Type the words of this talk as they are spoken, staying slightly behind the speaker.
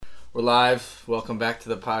We're live. Welcome back to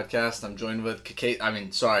the podcast. I'm joined with Grant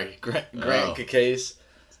Cacase.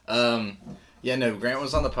 Grant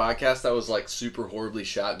was on the podcast that was like super horribly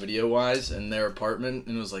shot video-wise in their apartment,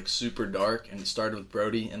 and it was like super dark, and it started with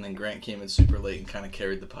Brody, and then Grant came in super late and kind of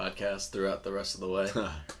carried the podcast throughout the rest of the way.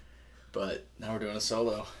 But now we're doing a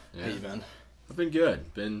solo. Yeah. How you been? I've been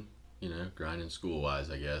good. Been, grinding school-wise,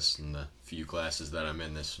 I guess, in the few classes that I'm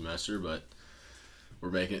in this semester, but we're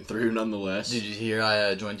making it through nonetheless. Did you hear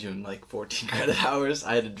I joined you in like 14 credit hours?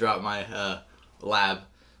 I had to drop my lab,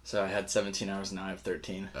 so I had 17 hours and now I have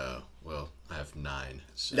 13. Oh, well, I have 9.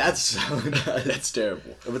 So That's so nice. That's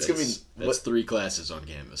terrible. That's 3 classes on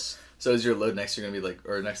campus. So is your load next year gonna be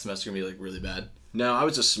next semester gonna be like really bad? No, I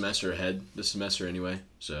was a semester ahead this semester anyway,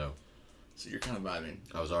 so you're kind of vibing.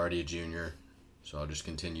 I was already a junior, so I'll just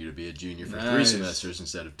continue to be a junior for Nice. 3 semesters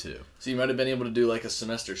instead of 2. So you might have been able to do like a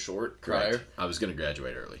semester short prior, Correct. I was going to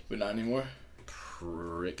graduate early. but not anymore?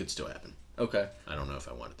 It could still happen. Okay. I don't know if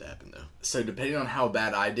I want it to happen, though. So depending on how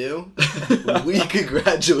bad I do, we could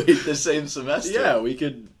graduate the same semester. Yeah, we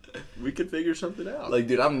could figure something out. Like,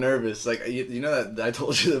 dude, I'm nervous. Like, you know that I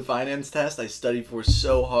told you the finance test I studied for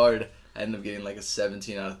so hard, I ended up getting like a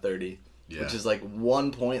 17 out of 30, which is like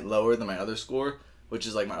 1 point lower than my other score, which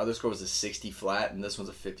is like my other score was a 60 flat, and this one's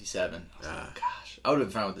a 57. I was like, gosh. I would have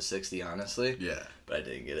been fine with the 60, honestly. Yeah. But I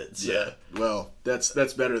didn't get it. So. Yeah. Well, that's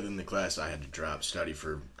better than the class I had to drop, study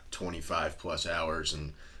for 25 plus hours,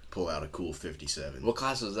 and pull out a cool 57. What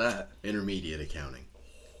class was that? Intermediate accounting.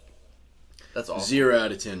 That's awesome. 0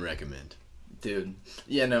 out of 10 recommend. Dude.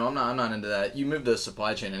 Yeah, no, I'm not into that. You moved to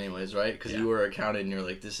supply chain anyways, right? Because you were accounting and you're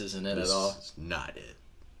like, this isn't it at all. This is not it.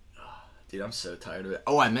 Dude, I'm so tired of it.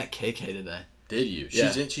 Oh, I met KK today. Did you?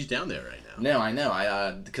 Yeah. She's down there right now. No, I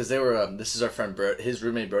know. Because they were. This is our friend his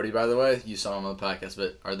roommate Brody, by the way. You saw him on the podcast,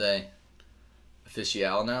 but are they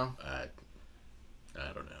official now? I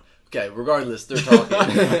don't know. Okay, regardless, they're talking.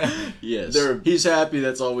 Yes, he's happy.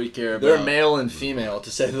 That's all we care about. They're male and female, to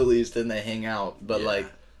say the least, and they hang out. But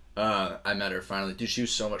I met her finally. Dude, she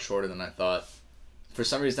was so much shorter than I thought. For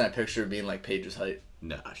some reason, I pictured her being like Paige's height.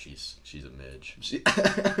 Nah, she's a midge.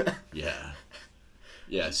 Yeah.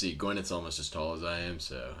 Yeah, see, Gwyneth's almost as tall as I am,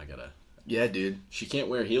 so I gotta... Yeah, dude. She can't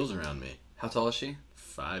wear heels around me. How tall is she?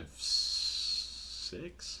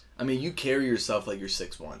 5'6". I mean, you carry yourself like you're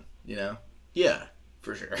 6'1", you know? Yeah.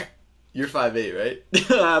 For sure. You're 5'8", right?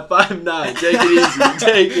 5'9". Take it easy.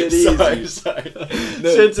 Take it easy. Sorry.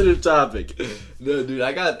 No. Sensitive topic. No, dude,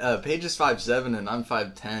 I got... Paige is 5'7", and I'm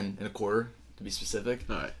 5'10" and a quarter, to be specific.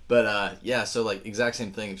 All right. But, yeah, so, like, exact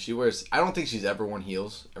same thing. If she wears... I don't think she's ever worn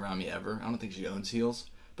heels around me, ever. I don't think she owns heels.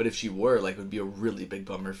 But if she were, like, it would be a really big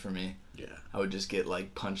bummer for me. Yeah. I would just get,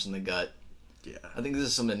 like, punched in the gut. Yeah. I think this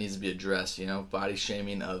is something that needs to be addressed, you know? Body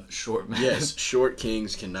shaming of short men. Yes, short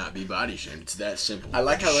kings cannot be body shamed. It's that simple. I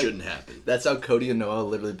like how, it shouldn't happen. That's how Cody and Noah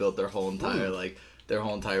literally built their whole entire, their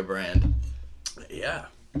whole entire brand. Yeah.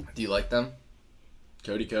 Do you like them?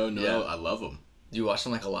 Cody Ko, Noah, Yeah. I love them. Do you watch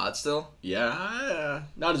them, like, a lot still? Yeah,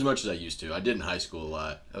 not as much as I used to. I did in high school a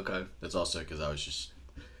lot. Okay. That's also because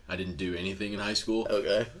I didn't do anything in high school.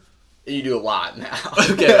 Okay. You do a lot now.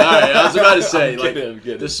 Okay, alright, I was about to say, I'm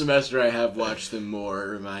kidding. This semester I have watched them more. It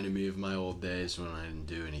reminded me of my old days when I didn't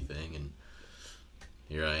do anything, and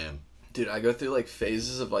here I am. Dude, I go through, like,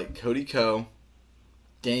 phases of, like, Cody Ko,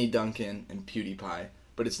 Danny Duncan, and PewDiePie,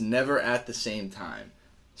 but it's never at the same time.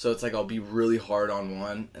 So it's like I'll be really hard on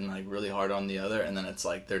one and, like, really hard on the other, and then it's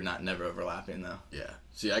like they're never overlapping, though. Yeah.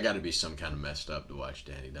 See, I got to be some kind of messed up to watch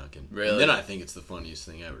Danny Duncan. Really? And then I think it's the funniest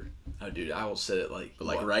thing ever. Oh, dude, I will sit at, like... But,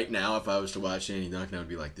 like, right now, if I was to watch Danny Duncan, I would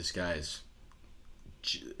be like, this guy is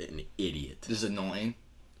an idiot. This is annoying.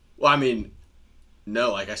 Well, I mean,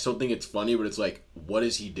 no, like, I still think it's funny, but it's like, what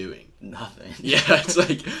is he doing? Nothing. Yeah, it's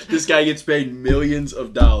like, this guy gets paid millions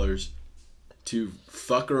of dollars to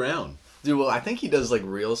fuck around. Dude, well, I think he does, like,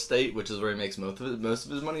 real estate, which is where he makes most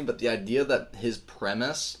of his money, but the idea that his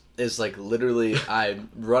premise is, like, literally, I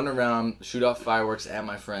run around, shoot off fireworks at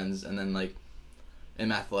my friends, and then, like,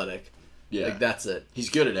 am athletic. Yeah. Like, that's it.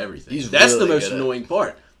 He's good at everything. He's That's really the most good at it. annoying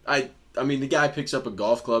part. I mean, the guy picks up a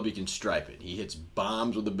golf club, he can stripe it. He hits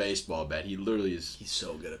bombs with a baseball bat. He literally is... He's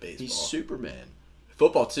so good at baseball. He's Superman.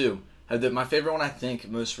 Football, too. My favorite one, I think,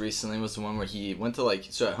 most recently was the one where he went to, like,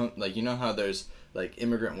 so at home, like, you know how there's, like,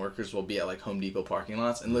 immigrant workers will be at, like, Home Depot parking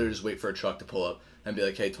lots and literally just wait for a truck to pull up and be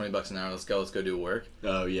like, hey, $20 an hour, let's go do work.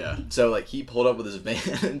 Oh, yeah. So, like, he pulled up with his van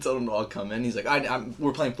and told them to all come in. He's like,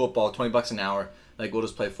 we're playing football, $20 an hour. Like, we'll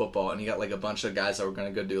just play football. And he got, like, a bunch of guys that were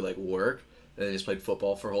going to go do, like, work. And they just played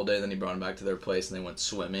football for a whole day. Then he brought them back to their place and they went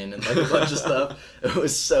swimming and, like, a bunch of stuff. It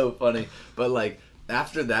was so funny. But, like,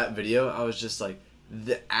 after that video, I was just like,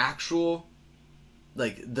 the actual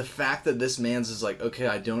like, the fact that this man's is like, okay,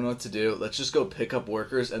 I don't know what to do. Let's just go pick up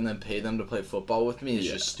workers and then pay them to play football with me is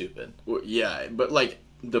just stupid. Well, yeah, but, like,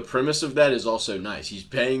 the premise of that is also nice. He's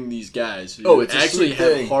paying these guys who it's actually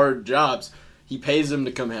have hard jobs. He pays them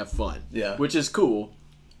to come have fun. Yeah. Which is cool.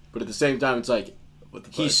 But at the same time, it's like,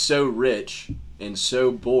 he's so rich and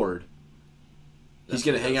so bored. He's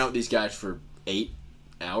going to hang out with these guys for 8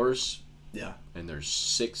 hours. Yeah. And there's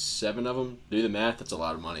 6, 7 of them. Do the math. That's a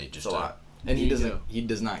lot of money. Just a lot. And he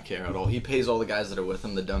does not care at all. He pays all the guys that are with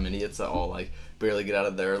him, the dumb idiots that all, like, barely get out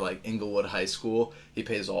of their, like, Inglewood High School. He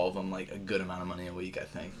pays all of them, like, a good amount of money a week, I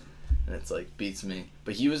think. And it's, like, beats me.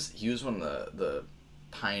 But he was one of the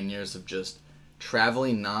pioneers of just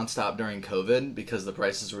traveling nonstop during COVID because the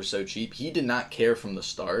prices were so cheap. He did not care from the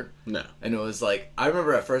start. No. And it was like, I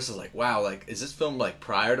remember at first I was like, wow, like, is this filmed like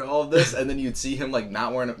prior to all of this? And then you'd see him like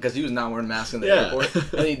not wearing, because he was not wearing a mask in the airport.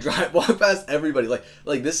 And he'd walk past everybody.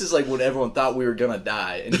 Like this is like when everyone thought we were gonna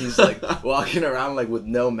die. And he's like walking around like with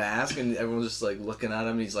no mask and everyone's just like looking at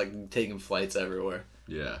him. He's like taking flights everywhere.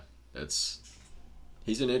 Yeah.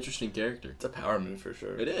 He's an interesting character. It's a power move for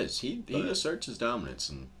sure. It is. He asserts his dominance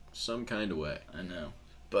in some kind of way. I know.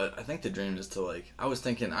 But I think the dream is to, like, I was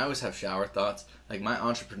thinking, I always have shower thoughts. Like, my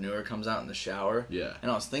entrepreneur comes out in the shower. Yeah.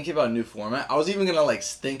 And I was thinking about a new format. I was even going to, like,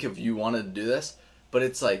 think if you wanted to do this. But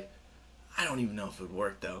it's, like, I don't even know if it would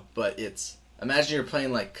work, though. But it's, imagine you're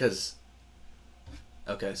playing, like, because,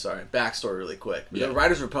 okay, sorry. Backstory really quick. Yeah. The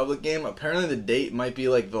Riders Republic game, apparently the date might be,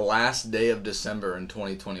 like, the last day of December in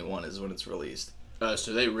 2021 is when it's released.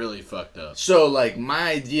 So they really fucked up. So, like,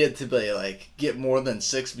 my idea to be, like, get more than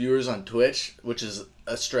 6 viewers on Twitch, which is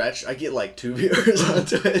a stretch. I get, like, 2 viewers on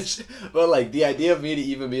Twitch. But, like, the idea of me to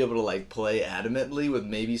even be able to, like, play adamantly with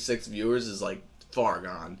maybe 6 viewers is, like, far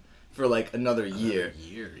gone for, like, another year.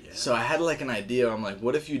 Yeah. So I had, like, an idea. I'm like,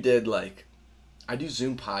 what if you did, like, I do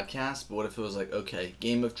Zoom podcasts, but what if it was, like, okay,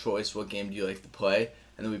 game of choice, what game do you like to play?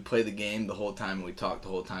 And then we play the game the whole time, and we talk the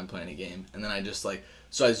whole time playing a game. And then I just, like...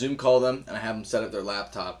 So I Zoom call them, and I have them set up their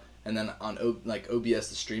laptop, and then on OBS,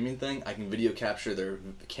 the streaming thing, I can video capture their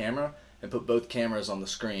camera and put both cameras on the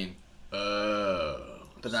screen. Oh.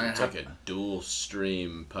 But then it's like a dual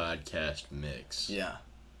stream podcast mix. Yeah.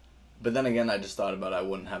 But then again, I just thought about I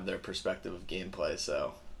wouldn't have their perspective of gameplay,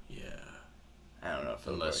 so... Yeah. I don't know if it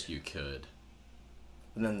would Unless work. you could.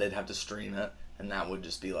 And then they'd have to stream it, and that would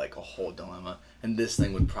just be like a whole dilemma. And this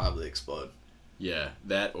thing would probably explode. Yeah,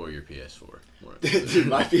 that or your PS4. Dude,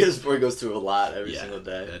 my PS4 goes through a lot every single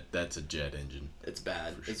day. That's a jet engine. It's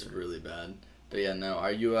bad. Sure. It's really bad. But yeah, no.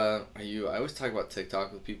 Are you? I always talk about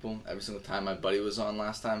TikTok with people. Every single time my buddy was on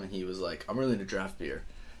last time, and he was like, "I'm really into draft beer,"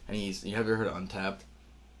 and you have you ever heard of Untapped?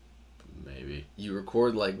 Maybe. You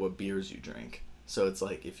record like what beers you drink. So it's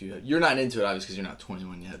like if you're not into it, obviously because you're not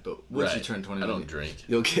 21 yet. But once you turn 21, I don't drink.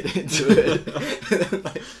 You'll get into it.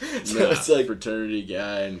 It's like fraternity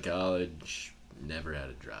guy in college. Never had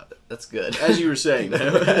a drop. That's good. As you were saying,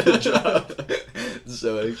 never had a drop.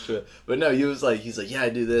 So extra. But no, he's like, yeah, I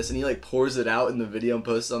do this, and he like pours it out in the video and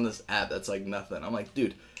posts it on this app that's like nothing. I'm like,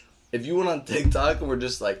 dude, if you went on TikTok and we're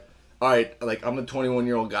just like, all right, like I'm a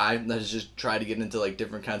 21-year-old guy that's just tried to get into like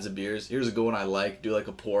different kinds of beers. Here's a good one I like. Do like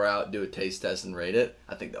a pour out, do a taste test, and rate it.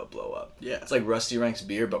 I think that'll blow up. Yeah. It's like Rusty Ranks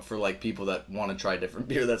beer, but for like people that want to try different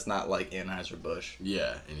beer that's not like Anheuser-Busch.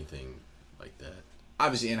 Yeah, anything like that.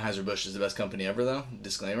 Obviously, Anheuser-Busch is the best company ever, though.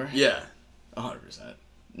 Disclaimer. Yeah. 100%.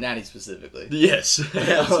 Natty specifically. Yes.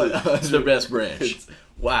 It's their best branch.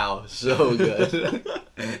 Wow, so good.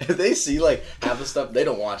 If they see, like, half the stuff, they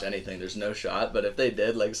don't watch anything. There's no shot. But if they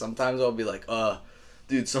did, like, sometimes I'll be like,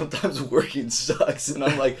 dude, sometimes working sucks. And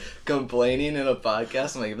I'm, like, complaining in a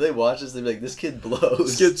podcast. I'm like, if they watch this, they'd be like, this kid blows.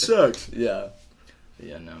 This kid sucks. Yeah.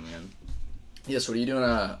 Yeah, no, man. Yes, what are you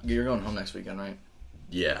doing? You're going home next weekend, right?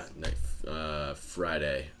 Yeah,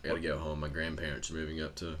 Friday. I gotta go home. My grandparents are moving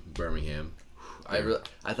up to Birmingham. I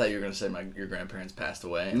thought you were gonna say your grandparents passed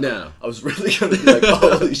away. No, I was really gonna be like,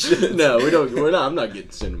 holy shit. No, we don't. We're not. I'm not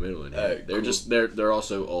getting sentimental in here. Right, they're cool. they're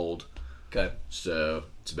also old. Okay. So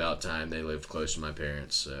it's about time they live close to my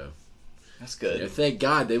parents. So that's good. Thank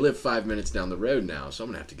God they live 5 minutes down the road now. So I'm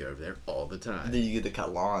gonna have to go over there all the time. Then you get to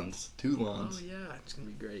cut lawns, 2 lawns. Oh yeah, it's gonna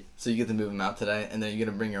be great. So you get to move them out today, and then you're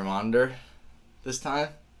gonna bring your monitor this time.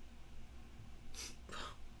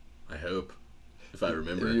 I hope. If I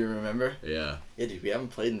remember. Do you remember? Yeah. Yeah, dude, we haven't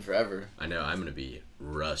played in forever. I know, I'm going to be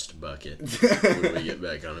rust bucket when we get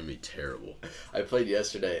back. I'm going to be terrible. I played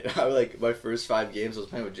yesterday. My first 5 games I was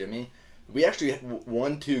playing with Jimmy. We actually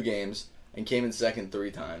won 2 games and came in second 3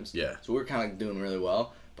 times. Yeah. So we were kind of doing really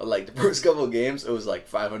well. But, like, the first couple of games, it was, like,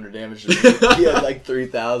 500 damage. He had, like,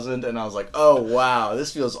 3,000. And I was like, oh, wow,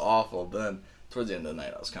 this feels awful. But then towards the end of the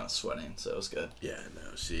night, I was kind of sweating, so it was good. Yeah,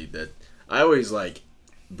 no, see, that I always, like,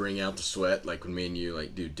 bring out the sweat, like, when me and you,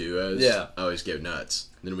 like, do duos. Yeah. I always go nuts.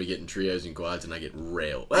 Then we get in trios and quads, and I get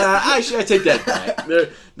railed. Actually, I take that back.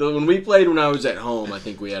 When we played when I was at home, I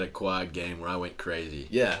think we had a quad game where I went crazy.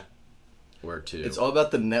 Yeah. Or two. It's all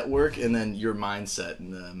about the network and then your mindset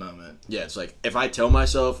in the moment. Yeah, it's like, if I tell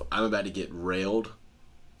myself I'm about to get railed,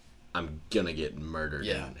 I'm gonna get murdered.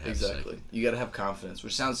 Yeah, exactly. You gotta have confidence,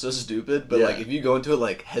 which sounds so stupid, but like if you go into it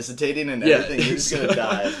like hesitating and everything, you're just gonna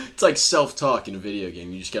die. It's like self-talk in a video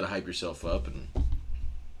game. You just gotta hype yourself up and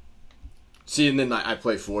see. And then I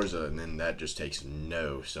play Forza, and then that just takes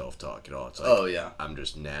no self-talk at all. It's like, oh yeah, I'm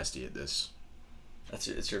just nasty at this.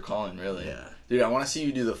 It's your calling, really. Yeah, dude, I want to see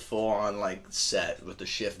you do the full-on like set with the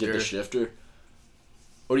shifter. Get the shifter.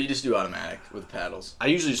 Or do you just do automatic with paddles? I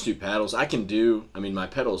usually just do paddles. My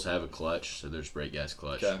pedals have a clutch, so there's brake gas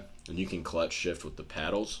clutch. Okay. And you can clutch shift with the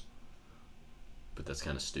paddles, but that's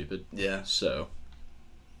kind of stupid. Yeah. So,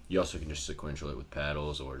 you also can just sequential it with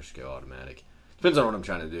paddles or just go automatic. Depends on what I'm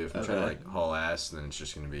trying to do. If I'm trying to like haul ass, then it's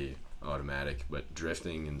just going to be automatic. But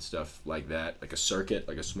drifting and stuff like that, like a circuit,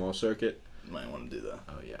 like a small circuit. You might want to do that.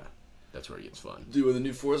 Oh, yeah. That's where it gets fun. Dude, when the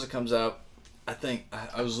new Forza comes out, I think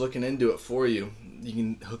I was looking into it for you. You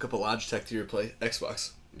can hook up a Logitech to your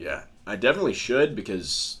Xbox. Yeah, I definitely should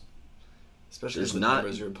because especially with the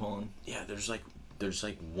numbers you're pulling. Yeah, there's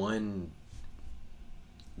like one,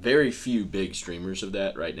 very few big streamers of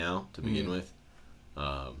that right now to begin with.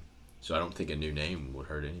 So I don't think a new name would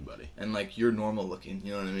hurt anybody. And like you're normal looking,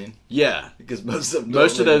 you know what I mean? Yeah, because most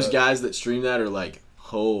of those guys that stream that are like,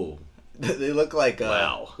 they look like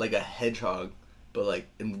wow, like a hedgehog. But, like,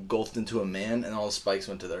 engulfed into a man, and all the spikes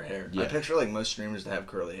went to their hair. Yeah. I picture, like, most streamers that have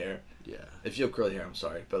curly hair. Yeah. If you have curly hair, I'm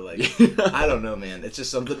sorry. But, like, I don't know, man. It's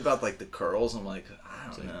just something about, like, the curls. I'm like,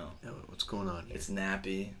 I don't know. What's going on here? It's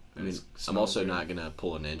nappy. I mean, I'm also not going to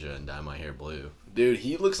pull a ninja and dye my hair blue. Dude,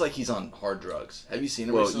 he looks like he's on hard drugs. Have you seen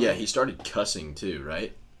him recently? Yeah, he started cussing, too,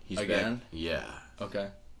 right? He's again? Back. Yeah. Okay.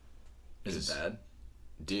 Is it bad?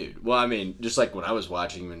 Dude. Well, I mean, just like when I was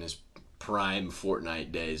watching him in his prime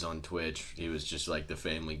Fortnite days on Twitch, he was just like the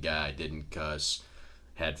family guy, didn't cuss,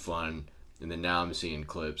 had fun, and then now I'm seeing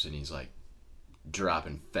clips and he's like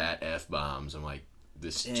dropping fat F-bombs. I'm like,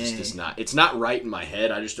 this just is not, it's not right in my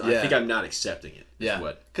head. I think I'm not accepting it. Yeah,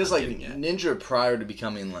 because like Ninja prior to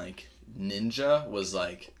becoming like Ninja was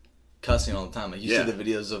like cussing all the time. Like you see the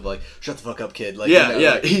videos of like, shut the fuck up, kid. Like,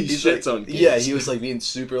 like, he shits like, on kids. Yeah, he was like being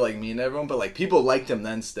super like mean to everyone, but like people liked him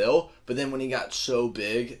then still. But then when he got so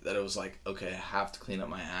big that it was like, okay, I have to clean up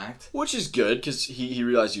my act. Which is good because he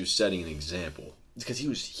realized he was setting an example. Because he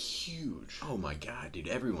was huge. Oh my god, dude!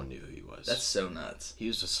 Everyone knew who he was. That's so nuts. He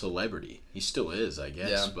was a celebrity. He still is, I guess.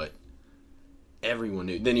 Yeah. But everyone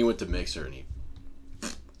knew. Then he went to Mixer and he.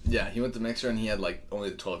 Yeah, he went to Mixer and he had like only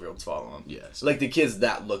the 12-year-olds follow him. Yeah. So, like the kids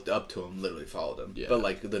that looked up to him literally followed him. Yeah. But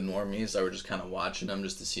like the normies that were just kind of watching him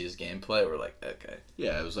just to see his gameplay were like, okay.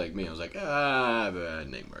 Yeah, it was like me. I was like,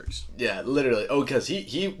 name works. Yeah, literally. Oh, because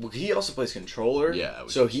he also plays controller. Yeah.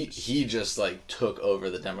 So he just like took over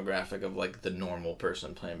the demographic of like the normal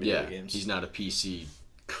person playing video games. He's not a PC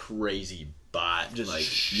crazy bot. Just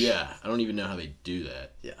I don't even know how they do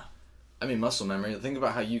that. Yeah. I mean, muscle memory. Think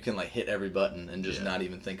about how you can like hit every button and just not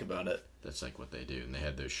even think about it. That's like what they do, and they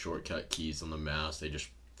have those shortcut keys on the mouse. They just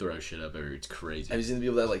throw shit up everywhere. It's crazy. Have you seen the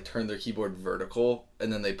people that like turn their keyboard vertical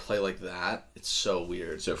and then they play like that? It's so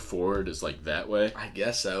weird. So forward is like that way? I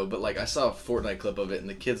guess so, but like I saw a Fortnite clip of it, and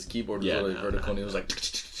the kid's keyboard was really vertical, and he was like,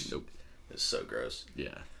 nope. It's so gross.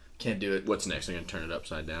 Yeah. Can't do it. What's next? I'm gonna turn it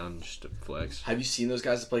upside down just to flex. Have you seen those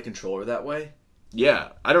guys that play controller that way? Yeah,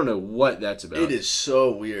 I don't know what that's about. It is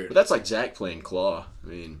so weird. But that's like Zach playing claw.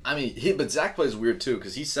 But Zach plays weird too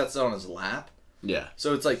because he sets it on his lap. Yeah.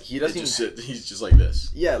 So it's like he doesn't he's just like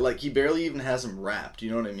this. Yeah, like he barely even has him wrapped.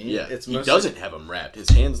 You know what I mean? Yeah. He doesn't have him wrapped. His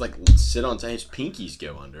hands like sit on his pinkies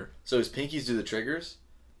go under. So his pinkies do the triggers?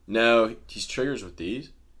 No, he's triggers with these.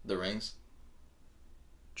 The rings?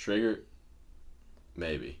 Trigger,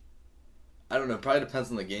 maybe. I don't know. Probably depends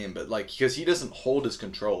on the game, but like because he doesn't hold his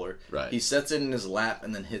controller, right? He sets it in his lap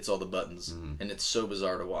and then hits all the buttons, and it's so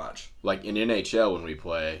bizarre to watch. Like in NHL when we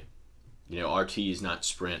play, RT is not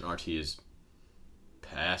sprint. RT is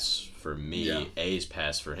pass for me. Yeah. A is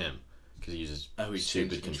pass for him because he uses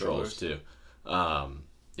stupid controls too.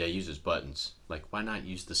 He uses buttons. Like why not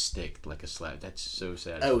use the stick like a slap? That's so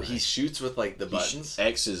sad. Oh, he shoots with like the buttons.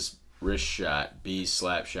 X is wrist shot. B is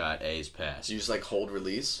slap shot. A is pass. So you just like hold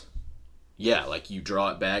release. Yeah, like you draw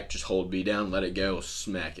it back, just hold B down, let it go,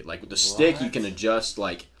 smack it. Like with the stick, you can adjust.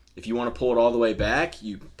 Like if you want to pull it all the way back,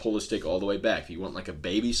 you pull the stick all the way back. If you want like a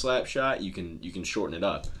baby slap shot, you can shorten it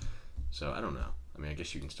up. So I don't know. I mean, I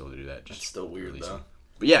guess you can still do that. It's still weird though.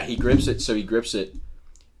 But yeah, he grips it. So he grips it,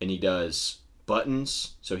 and he does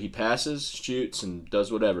buttons. So he passes, shoots, and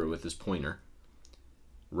does whatever with his pointer.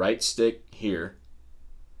 Right stick here.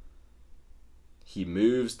 He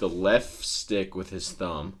moves the left stick with his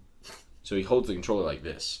thumb. So he holds the controller like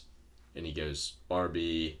this. And he goes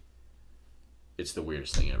RB. It's the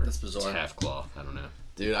weirdest thing ever. That's bizarre. It's half claw. I don't know.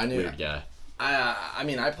 Dude, I knew. Weird guy. I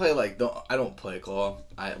mean, I play I don't play claw.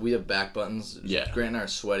 We have back buttons. Yeah. Grant and I are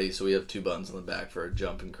sweaty, so we have 2 buttons on the back for a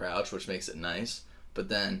jump and crouch, which makes it nice. But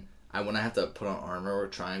then, when I have to put on armor or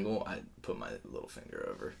triangle, I put my little finger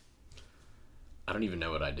over. I don't even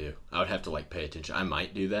know what I do. I would have to pay attention. I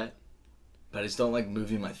might do that. But I just don't like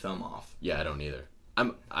moving my thumb off. Yeah, I don't either.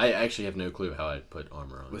 I actually have no clue how I put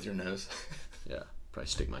armor on. With your nose? Yeah. Probably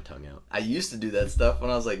stick my tongue out. I used to do that stuff when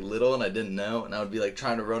I was little and I didn't know, and I would be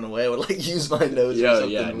trying to run away. I would use my nose or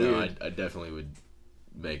something weird. No, I definitely would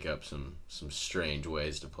make up some strange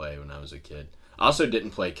ways to play when I was a kid. I also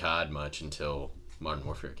didn't play COD much until Modern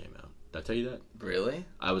Warfare came out. Did I tell you that? Really?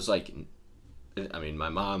 I was my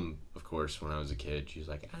mom, of course, when I was a kid, she was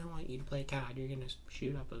like, I don't want you to play COD. You're going to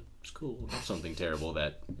shoot up a school. Or something terrible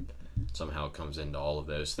that somehow comes into all of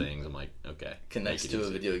those things. I'm like, okay. Connects to a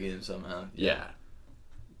video game somehow. Yeah.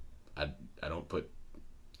 I don't put,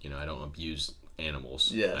 I don't abuse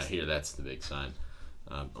animals. Yes. I hear that's the big sign.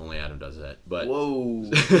 Only Adam does that. But whoa.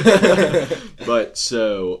 But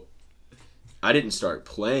so I didn't start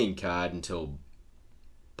playing COD until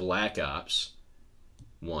Black Ops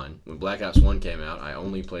 1. When Black Ops 1 came out, I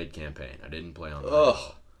only played campaign. I didn't play online.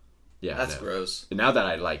 Ugh. Yeah. That's gross. And now that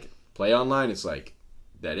I play online, it's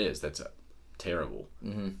that's terrible.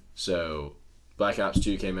 Mm-hmm. So Black Ops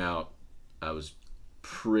 2 came out. I was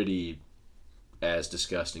pretty as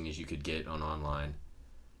disgusting as you could get on online.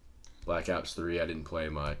 Black Ops 3, I didn't play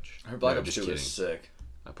much. I heard Black Ops 2 was sick.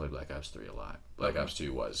 I played Black Ops 3 a lot. Black Ops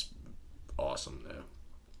 2 was awesome, though.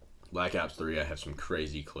 Black Ops 3, I have some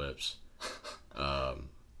crazy clips.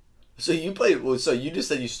 So you played. Well, so you just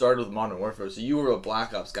said you started with Modern Warfare. So you were a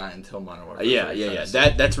Black Ops guy until Modern Warfare. Yeah.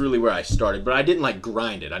 That's really where I started. But I didn't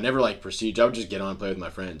grind it. I never Prestige. I would just get on and play with my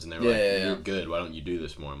friends, and they were "You're good. Why don't you do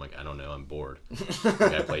this more?" I'm like, "I don't know. I'm bored."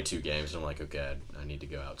 I play 2 games, and I'm like, "Okay, I need to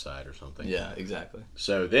go outside or something." Yeah, exactly.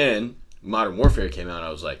 So then Modern Warfare came out. And I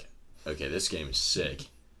was like, "Okay, this game is sick."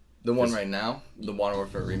 The one right now, the Modern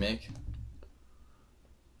Warfare remake.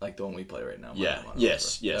 The one we play right now.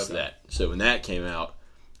 Yes, okay. that. So when that came out,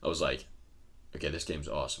 I was like, okay, this game's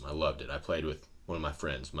awesome. I loved it. I played with one of my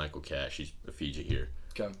friends, Michael Cash. He's a Fiji here.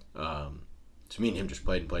 Okay. So me and him just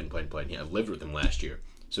played. I lived with him last year.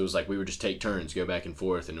 So it was we would just take turns, go back and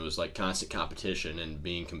forth, and it was constant competition and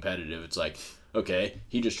being competitive. It's okay,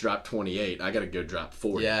 he just dropped 28. I got to go drop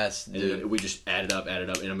 40. Yes, dude. And we just added up.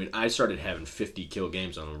 And I started having 50 kill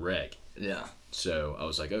games on a reg. Yeah. So I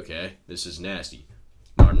was like, okay, this is nasty.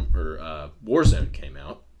 Warzone came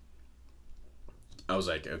out. I was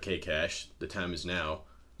like, okay, Cash, the time is now.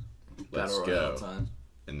 Let's go. Time.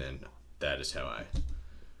 And then that is how I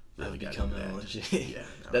really got into that. Yeah,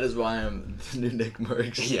 no. That is why I'm the new Nick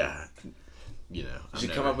Merckx. Yeah. You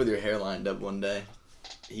should come up with your hair lined up one day.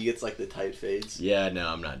 He gets the tight fades. Yeah, no,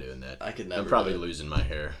 I'm not doing that. I could never. I'm probably losing my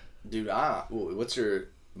hair. Dude, what's your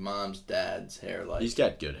dad's hair like? He's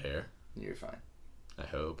got good hair. You're fine. I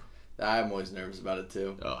hope. I'm always nervous about it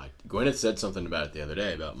too. Oh, Gwyneth said something about it the other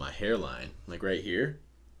day about my hairline, right here,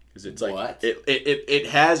 because it's what?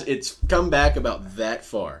 It's come back about that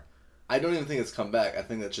far. I don't even think it's come back. I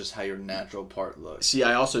think that's just how your natural part looks. See,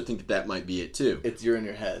 I also think that might be it too. You're in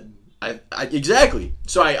your head. Exactly.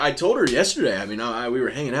 So I told her yesterday. We were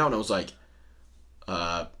hanging out, and I was like,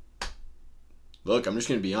 look, I'm just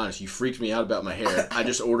going to be honest. You freaked me out about my hair. I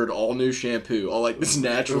just ordered all new shampoo, all this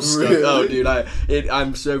natural stuff. Really? Oh, dude,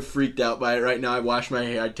 I'm so freaked out by it right now. I wash my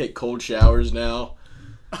hair. I take cold showers now.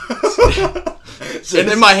 And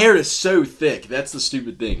then my hair is so thick. That's the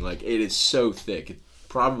stupid thing. It is so thick. It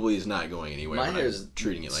probably is not going anywhere. My hair is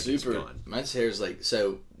treating it like super, it's gone. My hair is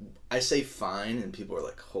so I say fine, and people are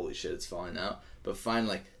like, holy shit, it's falling out. But fine,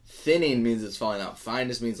 thinning means it's falling out. Fine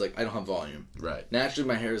just means I don't have volume. Right. Naturally,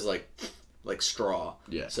 my hair is like straw.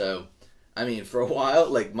 Yeah. So, for a while,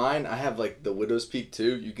 mine, I have the widow's peak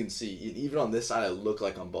too. You can see, even on this side, I look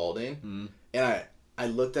like I'm balding. Mm-hmm. And I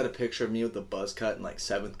looked at a picture of me with the buzz cut in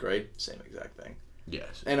 7th grade, same exact thing.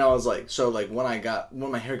 Yes. And I was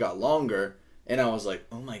when my hair got longer, and I was like,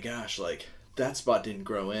 oh my gosh, that spot didn't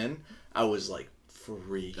grow in. I was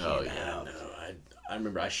freaking out. No, I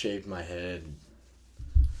remember I shaved my head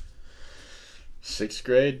 6th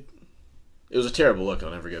grade. It was a terrible look.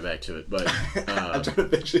 I'll never go back to it. But I'm trying to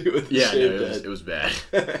picture you with the yeah, no, shaved head. it was bad.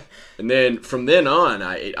 And then from then on,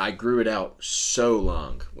 I grew it out so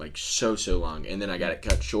long, like so long, and then I got it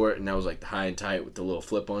cut short, and that was like the high and tight with the little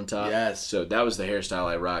flip on top. Yes. So that was the hairstyle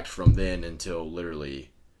I rocked from then until literally.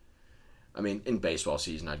 I mean, in baseball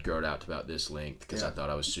season, I'd grow it out to about this length because I thought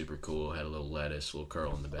I was super cool. Had a little lettuce, a little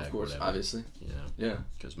curl in the back. Of course, whatever, obviously. You know. Yeah.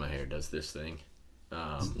 Because my hair does this thing.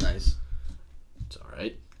 Nice. It's all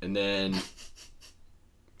right. And then,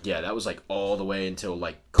 yeah, that was like all the way until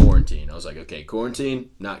like quarantine. I was like, okay, quarantine,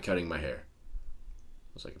 not cutting my hair.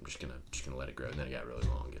 I was like, I'm just gonna let it grow. And then it got really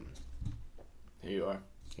long, and Here you are.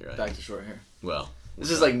 here I am. Back to short hair. Well, This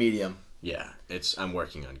is like medium. yeah, I'm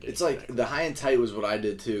working on getting. It's like back. the high and tight was what I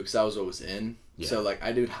did too, because that was what was in. Yeah. So like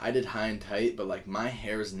I did high and tight, but like my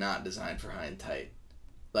hair is not designed for high and tight.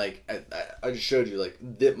 Like I just showed you, like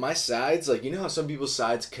my sides, like you know how some people's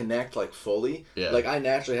sides connect like fully. Yeah. Like I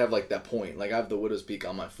naturally have like that point. Like I have the widow's peak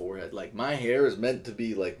on my forehead. Like my hair is meant to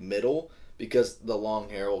be like middle because the long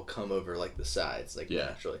hair will come over like the sides, like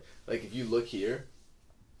naturally. Like if you look here,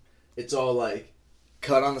 it's all like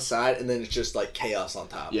cut on the side, and then it's just like chaos on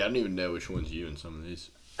top. Yeah, I don't even know which one's you in some of these.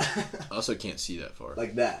 I also can't see that far.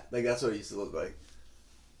 Like that. Like that's what it used to look like.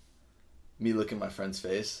 Me looking my friend's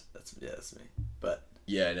face. That's me. But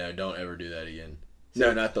yeah, no, don't ever do that again.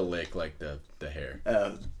 No, not the lick, like the hair.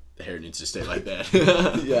 The hair needs to stay like that.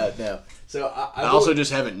 yeah, no. So I also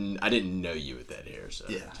just haven't. I didn't know you with that hair, so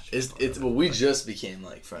yeah. It's well, we just became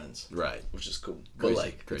like friends, right, which is cool. Crazy, but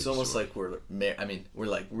like, crazy it's almost story. like we're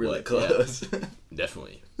like really What? close. Yeah.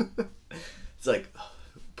 Definitely. It's like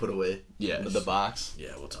put away. Yeah. The box.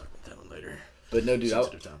 Yeah, we'll talk about that one later. But no, dude,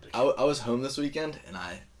 Sensitive topic. I was home this weekend, and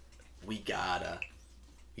we gotta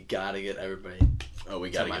get everybody. Oh, we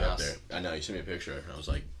gotta my get up house. there. I know you sent me a picture, and I was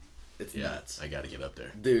like, It's yeah, nuts. I gotta get up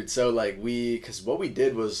there. Dude, so like because what we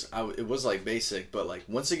did was, it was like basic, but like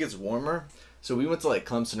once it gets warmer, so we went to like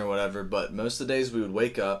Clemson or whatever, but most of the days we would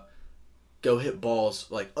wake up, go hit balls,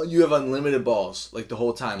 like you have unlimited balls, like the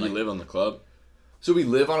whole time. You Like, live on the club? so we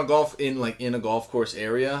live on in a golf course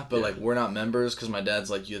area, but like we're not members because my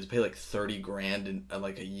dad's like, you have to pay like $30,000 in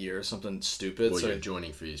like a year or something stupid. Well, So your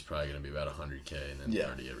joining fee is probably gonna be about $100K, and then Yeah.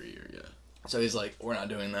 30 every year. Yeah. So he's like, we're not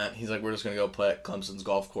doing that. He's like, we're just going to go play at Clemson's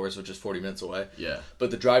golf course, which is 40 minutes away. Yeah. But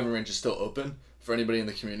the driving range is still open for anybody in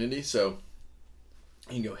the community, so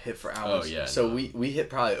you can go hit for hours. Oh, yeah, So no. we hit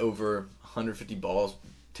probably over 150 balls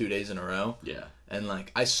 2 days in a row. Yeah. And,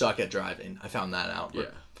 like, I suck at driving. I found that out. Yeah.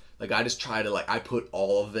 Like, I just try to, like, I put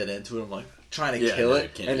all of it into it. I'm, like, trying to Yeah, kill no, it. you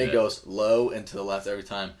can't And do it that. goes low and to the left every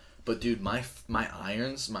time. But, dude, my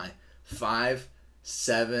irons, my 5,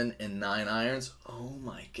 7, and 9 irons, oh,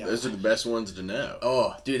 my God. Those are the best ones to know.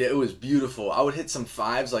 Oh, dude, it was beautiful. I would hit some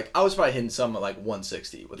 5s. Like, I was probably hitting some at, like,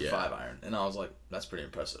 160 with a 5 iron. And I was like, that's pretty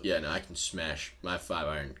impressive. Yeah, no, I can smash. My 5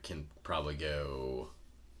 iron can probably go.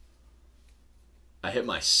 I hit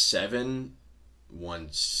my 7,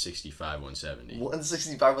 165, 170.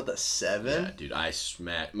 165 with a 7? Yeah, dude, I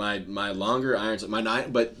smash my longer irons, my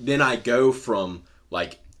 9, but then I go from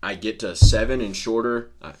like I get to 7 and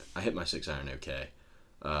shorter. I hit my 6 iron okay.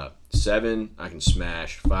 7 I can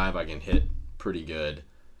smash. 5 I can hit pretty good.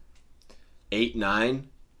 8, 9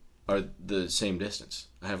 are the same distance.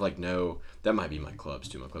 I have like no. That might be my clubs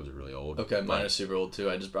too. My clubs are really old. Okay, mine but are super old too.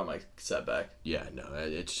 I just brought my set back. yeah, no,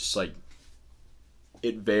 it's just like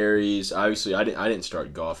it varies. Obviously, I didn't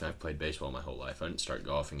start golfing. I've played baseball my whole life. I didn't start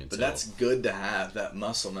golfing until. But that's good to have, that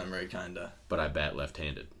muscle memory, kind of. But I bat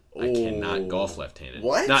left-handed. I cannot golf left-handed.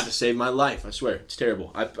 What? Not to save my life. I swear, it's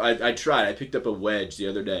terrible. I tried. I picked up a wedge the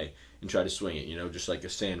other day and tried to swing it. You know, just like a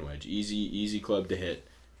sand wedge, easy club to hit.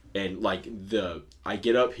 And like I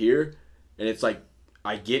get up here, and it's like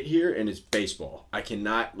I get here and it's baseball. I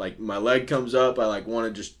cannot, like, my leg comes up. I like want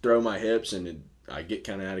to just throw my hips, and I get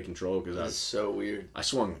kind of out of control because That's so weird. I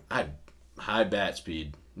had high bat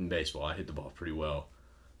speed in baseball. I hit the ball pretty well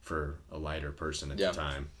for a lighter person at the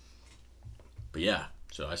time. But yeah,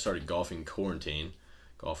 so I started golfing quarantine,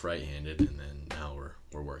 golf right-handed, and then now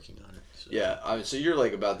we're working on it. So. Yeah, so you're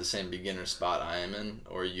like about the same beginner spot I am in,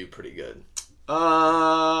 or are you pretty good?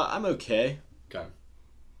 I'm okay. Okay.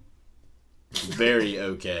 Very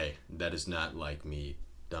okay. That is not like me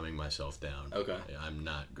dumbing myself down. Okay. I'm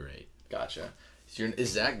not great. Gotcha.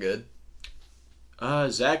 Is that good?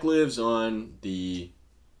 Zach lives on the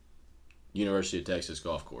University of Texas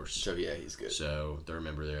golf course. So yeah, he's good. So they're a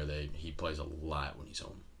member there. He plays a lot when he's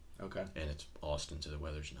home. Okay. And it's Austin, so the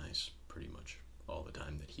weather's nice pretty much all the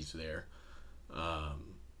time that he's there.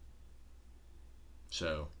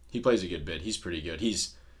 So he plays a good bit. He's pretty good.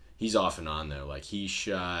 He's off and on though. Like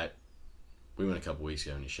we went a couple weeks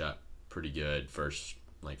ago and he shot pretty good first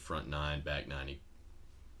like front 9, back 9. He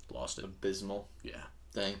lost it. Abysmal. Yeah.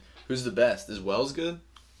 Dang. Who's the best? Is Wells good?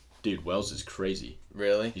 Dude, Wells is crazy.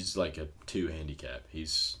 Really? He's like a 2 handicap.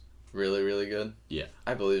 He's really, really good? Yeah.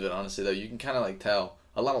 I believe it, honestly, though. You can kind of like tell.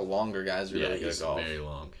 A lot of longer guys are really good at golf. Yeah, he's very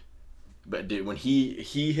long. But dude, when he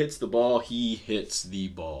hits the ball, he hits the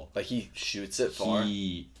ball. Like he shoots it far?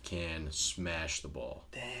 He can smash the ball.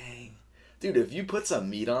 Dang. Dude, if you put some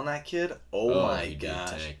meat on that kid, oh my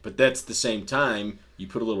gosh. But that's the same time, you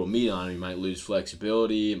put a little meat on him, you might lose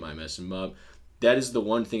flexibility, it might mess him up. That is the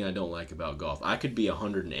one thing I don't like about golf. I could be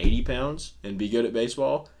 180 pounds and be good at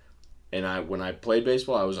baseball. And when I played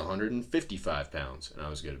baseball, I was 155 pounds and I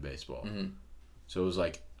was good at baseball. Mm-hmm. So it was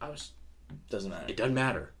like, doesn't matter. It doesn't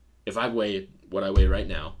matter. If I weigh what I weigh right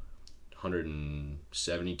now,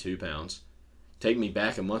 172 pounds, take me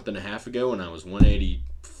back a month and a half ago when I was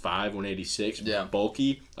 185, 186,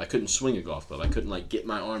 bulky, I couldn't swing a golf club. I couldn't like get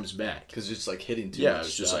my arms back. Because you're just like hitting too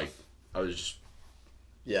much I was just...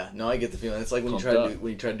 Yeah, no, I get the feeling. It's like when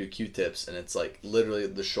you try to do Q-tips and it's like literally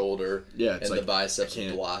the shoulder and the biceps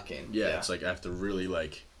blocking. Yeah, it's like I have to really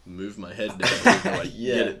like move my head down to like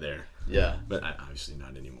get it there. Yeah. But obviously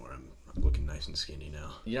not anymore. I'm looking nice and skinny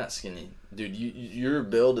now. You're not skinny. Dude, your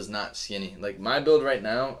build is not skinny. Like my build right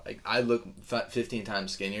now, like I look 15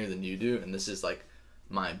 times skinnier than you do, and this is like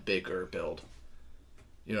my bigger build.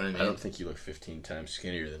 You know what I mean? I don't think you look 15 times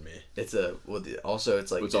skinnier than me. It's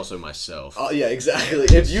also myself. Oh yeah, exactly.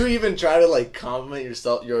 If you even try to like compliment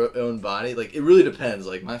yourself, your own body, like it really depends.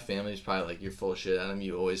 Like my family's probably like, you're full of shit. Adam,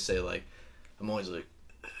 you always say like, I'm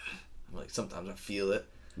like sometimes I feel it.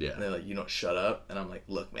 Yeah. And they're like, you don't shut up. And I'm like,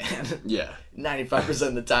 look, man. Yeah. 95%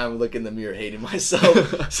 of the time I look in the mirror hating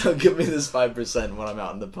myself. So give me this 5% when I'm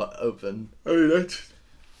out in the open. I mean, that's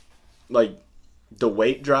like the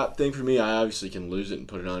weight drop thing for me. I obviously can lose it and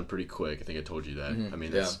put it on pretty quick. I think I told you that. Mm-hmm. I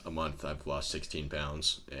mean, that's a month. I've lost 16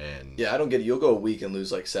 pounds. And yeah, I don't get it. You'll go a week and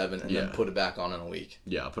lose like 7 and then put it back on in a week.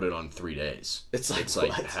 Yeah, I'll put it on 3 days. It's like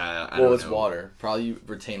I don't know. Water. Probably you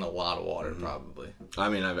retain a lot of water, probably. I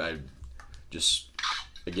mean, I just...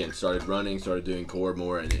 Again, started running, started doing core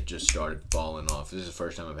more, and it just started falling off. This is the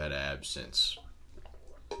first time I've had abs since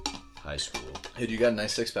high school. Dude, you got a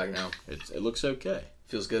nice six-pack now. It looks okay.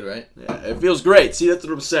 Feels good, right? Yeah, it feels great. See, that's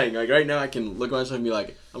what I'm saying. Like right now, I can look at myself and be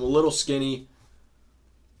like, I'm a little skinny,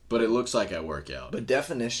 but it looks like I work out. But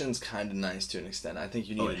definition's kind of nice to an extent. I think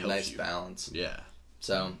you need a nice balance. Yeah.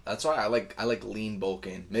 So that's why I like lean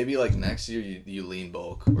bulking. Maybe like next year you lean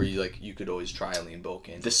bulk, or you could always try lean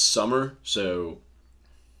bulking. This summer, so.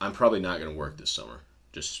 I'm probably not going to work this summer,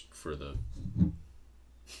 just for the...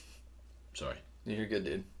 Sorry. You're good,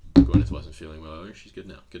 dude. Gwyneth wasn't feeling well. She's good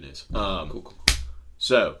now. Good news. Cool.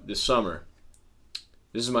 So, this summer,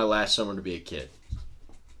 this is my last summer to be a kid.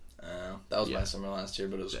 That was my summer last year,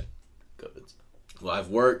 but it was good. Well, I've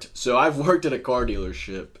worked at a car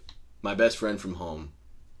dealership. My best friend from home,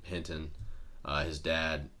 Hinton, his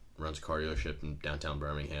dad runs a car dealership in downtown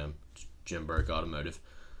Birmingham, Jim Burke Automotive.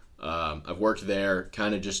 I've worked there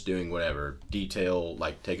kind of just doing whatever. Detail,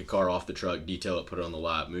 like take a car off the truck, detail it, put it on the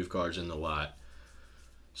lot, move cars in the lot.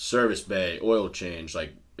 Service bay, oil change,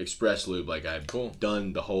 like express lube. Like I've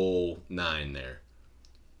done the whole 9 there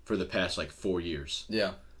for the past like 4 years.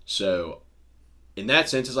 Yeah. So in that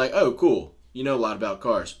sense, it's like, oh, cool. You know a lot about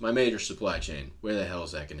cars. My major supply chain. Where the hell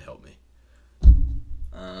is that going to help me?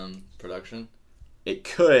 Production? It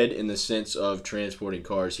could, in the sense of transporting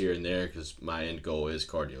cars here and there, because my end goal is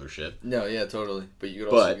car dealership. No, yeah, totally. But you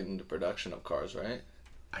could also get into production of cars, right?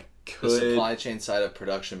 I could. The supply chain side of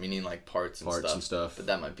production, meaning like parts and stuff. But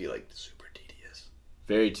that might be like super tedious.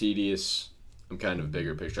 Very tedious. I'm kind of a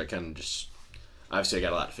bigger picture. I kind of just... Obviously, I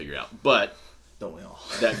got a lot to figure out. But... Don't we all?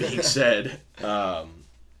 That being said, it's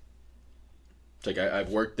like I've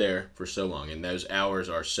worked there for so long, and those hours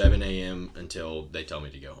are 7 a.m. until they tell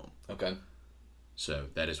me to go home. Okay. So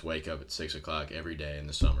that is wake up at 6 o'clock every day in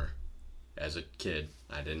the summer. As a kid,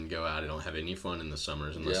 I didn't go out. I don't have any fun in the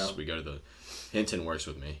summers unless we go to the... Hinton works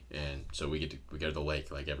with me, and so we go to the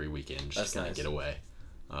lake like every weekend just to kind of get away.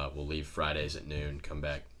 We'll leave Fridays at noon, come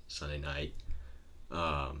back Sunday night.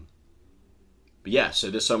 But yeah, so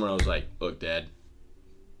this summer I was like, look, Dad,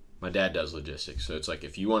 my dad does logistics. So it's like,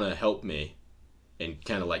 if you want to help me and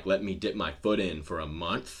kind of like let me dip my foot in for a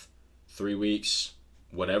month, 3 weeks,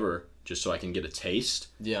 whatever, just so I can get a taste.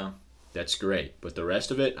 Yeah. That's great. But the rest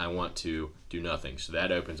of it, I want to do nothing. So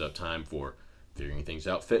that opens up time for figuring things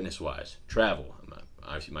out fitness-wise, travel.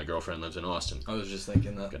 Obviously, my girlfriend lives in Austin. I was just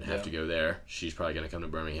thinking that. Going to have to go there. She's probably going to come to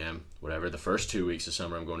Birmingham, whatever. The first 2 weeks of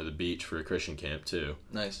summer, I'm going to the beach for a Christian camp, too.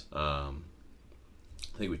 Nice. I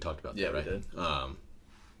think we talked about that, right? Yeah, we did.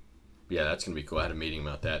 Yeah, that's going to be cool. I had a meeting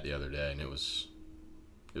about that the other day, and it was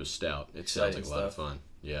It was stout. It Exciting sounds like a lot of stuff. fun.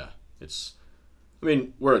 Yeah. I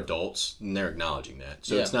mean, we're adults, and they're acknowledging that.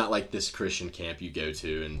 So it's not like this Christian camp you go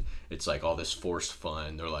to, and it's like all this forced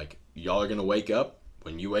fun. They're like, y'all are going to wake up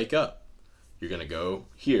when you wake up. You're going to go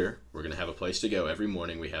here. We're going to have a place to go every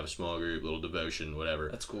morning. We have a small group, little devotion, whatever.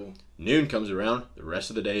 That's cool. Noon comes around. The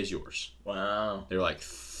rest of the day is yours. Wow. They're like,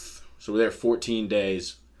 so we're there 14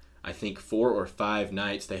 days. I think 4 or 5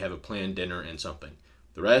 nights they have a planned dinner and something.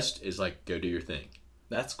 The rest is like, go do your thing.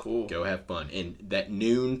 That's cool. Go have fun. And that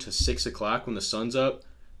noon to 6 o'clock when the sun's up,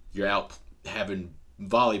 you're out having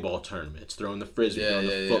volleyball tournaments, throwing the frisbee, throwing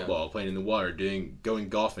the football, playing in the water, going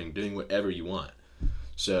golfing, doing whatever you want.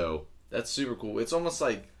 So that's super cool. It's almost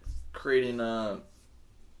like creating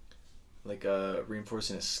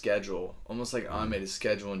reinforcing a schedule, almost like I made a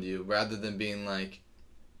schedule into you, rather than being like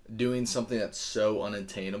doing something that's so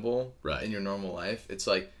unattainable in your normal life. It's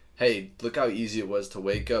like, hey, look how easy it was to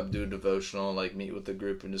wake up, do a devotional, like meet with the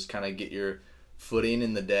group and just kind of get your footing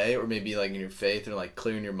in the day, or maybe like in your faith, or like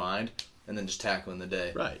clearing your mind, and then just tackling the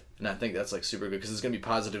day. Right. And I think that's like super good because it's going to be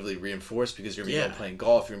positively reinforced because you're going to be going playing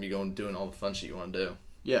golf, you're going to be going doing all the fun shit you want to do.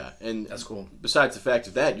 Yeah, and that's cool. Besides the fact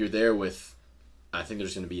of that, you're there with, I think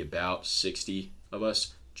there's going to be about 60 of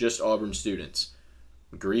us, just Auburn students.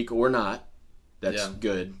 Greek or not, that's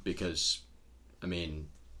good because, I mean,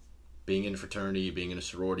 being in a fraternity, being in a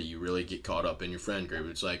sorority, you really get caught up in your friend group.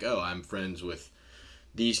 It's like, oh, I'm friends with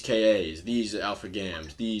these KAs, these Alpha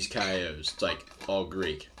Gams, these Chios. It's like all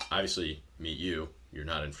Greek. Obviously, meet you. You're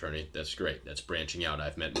not in fraternity. That's great. That's branching out.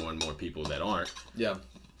 I've met more and more people that aren't. Yeah.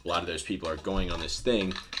 A lot of those people are going on this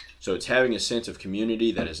thing. So it's having a sense of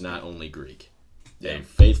community that is not only Greek. Yeah. A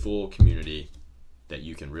faithful community that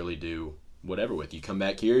you can really do whatever with. You come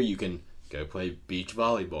back here, you can go play beach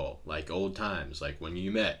volleyball like old times, like when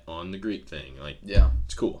you met on the Greek thing. Like,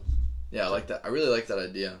 it's cool. Yeah, I like that. I really like that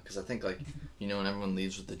idea because I think, like, you know, when everyone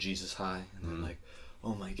leaves with the Jesus high and they're like,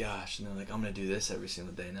 oh my gosh, and they're like, I'm going to do this every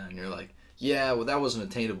single day now. And you're like, yeah, well, that wasn't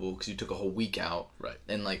attainable because you took a whole week out. Right.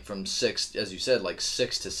 And, like, from 6, as you said, like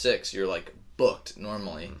 6 to 6, you're, like, booked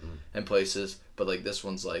normally in places. But, like, this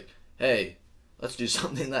one's like, hey, let's do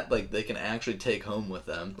something that, like, they can actually take home with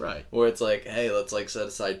them. Right. Or it's like, hey, let's, like, set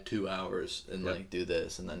aside 2 hours and, like, do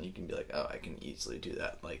this. And then you can be like, oh, I can easily do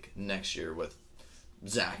that, like, next year with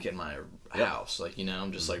Zach in my house. Like, you know,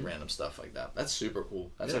 I'm just, like, random stuff like that. That's super cool.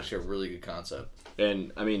 That's actually a really good concept.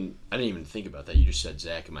 And, I mean, I didn't even think about that. You just said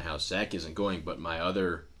Zach in my house. Zach isn't going, but my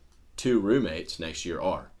other 2 roommates next year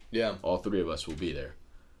are. Yeah. All 3 of us will be there,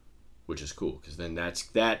 which is cool because then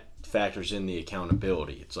that factors in the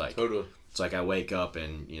accountability. It's like, totally. It's like I wake up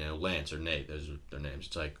and, you know, Lance or Nate, those are their names.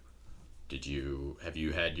 It's like, have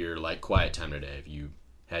you had your, like, quiet time today? Have you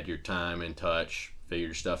had your time in touch, figured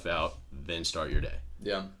your stuff out, then start your day?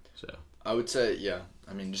 Yeah. So I would say,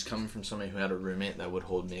 I mean, just coming from somebody who had a roommate that would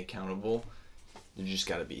hold me accountable, you just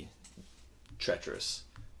got to be treacherous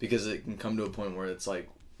because it can come to a point where it's like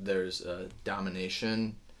there's a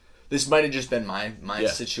domination. This might have just been my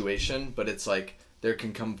situation, but it's like there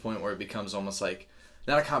can come a point where it becomes almost like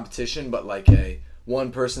not a competition, but like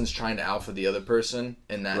one person's trying to alpha the other person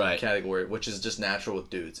in that category, which is just natural with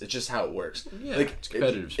dudes. It's just how it works. Yeah, like, it's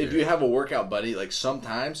competitive if you have a workout buddy, like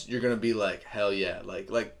sometimes you're gonna be like, hell yeah,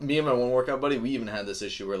 like me and my one workout buddy, we even had this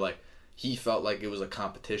issue where like he felt like it was a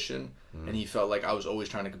competition, and he felt like I was always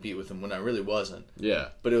trying to compete with him when I really wasn't. Yeah.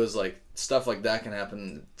 But it was like stuff like that can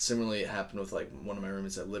happen. Similarly, it happened with like one of my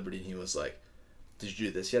roommates at Liberty. And he was like, "Did you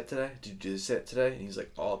do this yet today? Did you do this yet today?" And he's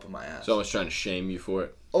like all up in my ass. So almost trying to shame you for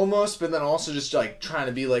it. Almost, but then also just like trying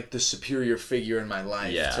to be like the superior figure in my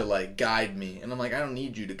life to like guide me. And I'm like, I don't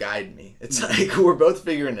need you to guide me. It's like we're both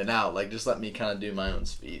figuring it out. Like just let me kind of do my own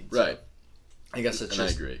speed. So, right. I guess it's and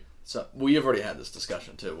just. I agree. So we've already had this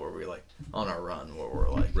discussion too, where we like on our run, where we're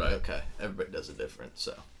like, okay, everybody does it different.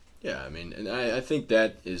 So. Yeah, I mean, and I think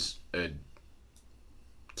that is a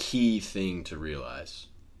key thing to realize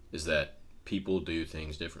is that people do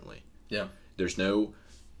things differently. Yeah. I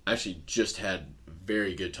actually just had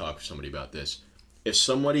very good talk with somebody about this. If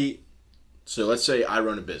somebody, so let's say I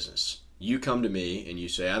run a business. You come to me and you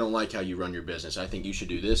say, I don't like how you run your business. I think you should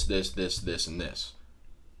do this, this, this, this, and this.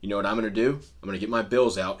 You know what I'm going to do? I'm going to get my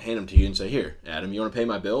bills out, hand them to you, and say, here, Adam, you want to pay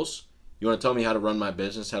my bills? You want to tell me how to run my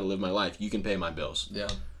business, how to live my life? You can pay my bills. Yeah.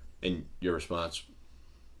 And your response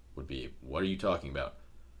would be, what are you talking about?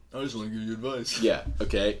 I just want to give you advice. Yeah,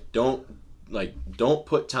 okay. Don't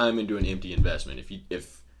put time into an empty investment.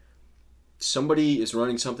 If somebody is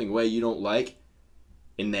running something away you don't like,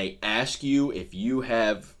 and they ask you if you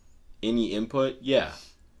have any input,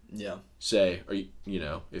 say, or you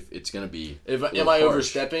know, if it's gonna be, am I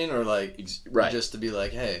overstepping or like just to be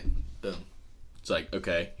like, hey, boom. It's like,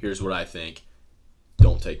 okay, here's what I think.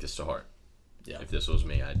 don't take this to heart. Yeah. If this was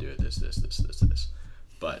me, I'd do it this.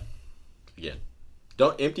 But, again,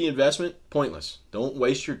 don't empty investment, pointless. Don't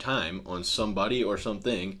waste your time on somebody or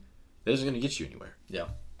something that isn't going to get you anywhere. Yeah.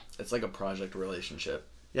 It's like a project relationship.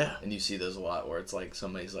 Yeah. And you see those a lot where it's like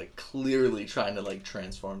somebody's like clearly trying to like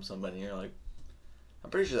transform somebody and you're like, I'm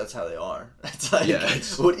pretty sure that's how they are. It's like,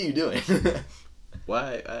 what are you doing?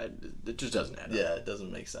 Why? It just doesn't add up. Yeah, it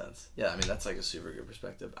doesn't make sense. Yeah, I mean, that's like a super good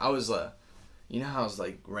perspective. I was, you know how I was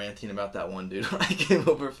like ranting about that one dude when I came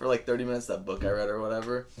over for like 30 minutes, that book I read or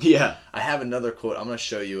whatever? Yeah. I have another quote. I'm going to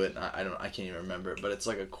show you it. I can't even remember it, but it's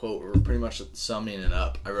like a quote where we're pretty much summing it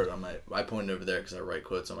up. I wrote it on I pointed over there because I write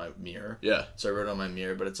quotes on my mirror. Yeah. So I wrote it on my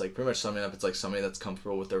mirror, but it's like pretty much summing up. It's like somebody that's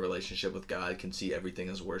comfortable with their relationship with God can see everything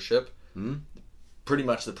as worship. Mm-hmm. Pretty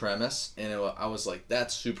much the premise. And I was like,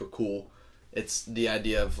 that's super cool. It's the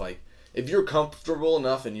idea of like, if you're comfortable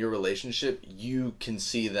enough in your relationship, you can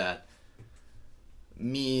see that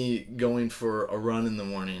me going for a run in the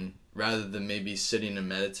morning rather than maybe sitting and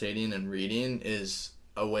meditating and reading is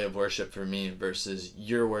a way of worship for me versus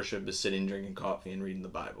your worship is sitting, drinking coffee, and reading the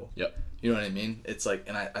Bible. Yep. You know what I mean? It's like,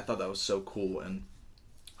 and I thought that was so cool. And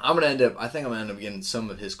I think I'm going to end up getting some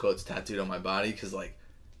of his quotes tattooed on my body because like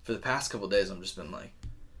for the past couple of days, I've just been like,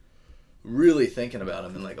 really thinking about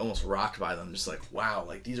them and like almost rocked by them, just like wow,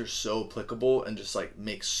 like these are so applicable and just like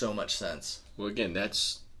make so much sense. Well, again,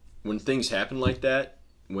 that's when things happen like that,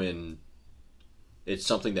 when it's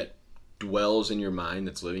something that dwells in your mind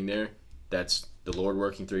that's living there, that's the Lord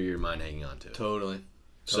working through your mind, hanging on to it. Totally.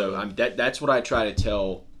 So that's what I try to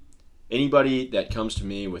tell anybody that comes to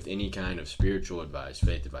me with any kind of spiritual advice,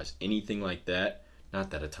 faith advice, anything like that.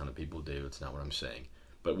 Not that a ton of people do, it's not what I'm saying,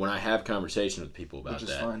 but when I have conversations with people about which is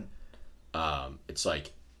that, fine. It's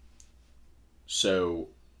like, so,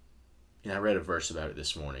 I read a verse about it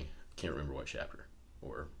this morning. Can't remember what chapter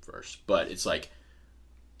or verse, but it's like,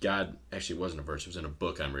 God, actually it wasn't a verse, it was in a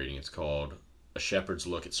book I'm reading. It's called A Shepherd's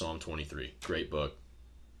Look at Psalm 23. Great book.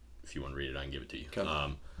 If you want to read it, I can give it to you.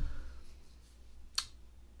 Okay.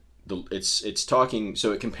 It's talking,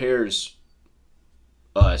 so it compares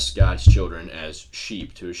us, God's children, as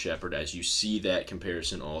sheep to a shepherd, as you see that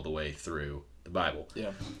comparison all the way through the Bible.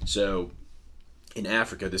 Yeah. So in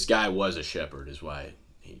Africa, this guy was a shepherd, is why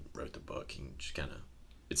he wrote the book. He just kind of,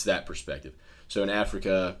 it's that perspective. So in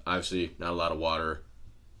Africa, obviously not a lot of water.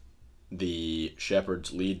 The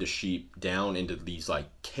shepherds lead the sheep down into these like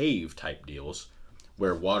cave type deals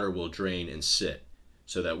where water will drain and sit.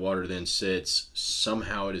 So that water then sits,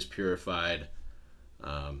 somehow it is purified.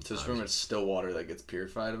 So it's pretty much still water that gets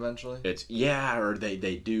purified eventually? Or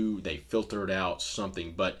they filter it out,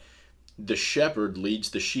 something, but the shepherd leads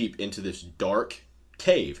the sheep into this dark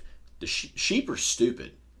cave. The sheep are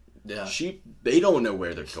stupid. Yeah. Sheep, they don't know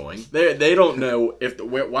where they're going. They don't know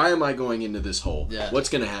why am I going into this hole? Yeah. What's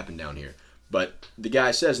going to happen down here? But the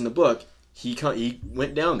guy says in the book, he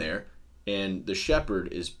went down there, and the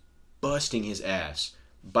shepherd is busting his ass,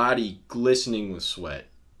 body glistening with sweat,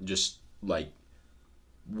 just like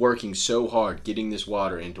working so hard, getting this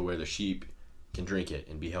water into where the sheep can drink it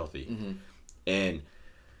and be healthy. Mm-hmm. And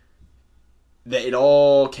it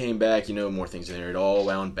all came back, more things in there. It all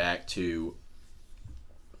wound back to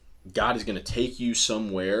God is going to take you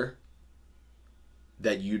somewhere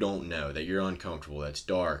that you don't know, that you're uncomfortable, that's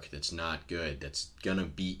dark, that's not good, that's going to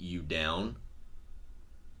beat you down.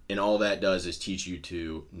 And all that does is teach you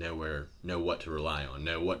to know what to rely on,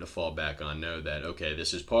 know what to fall back on, know that, okay,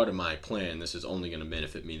 this is part of my plan, this is only going to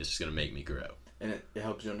benefit me, this is going to make me grow. And it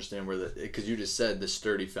helps you understand because you just said the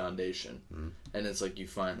sturdy foundation. Mm-hmm. And it's like you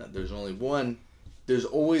find that there's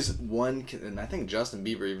always one, and I think Justin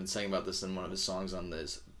Bieber even sang about this in one of his songs on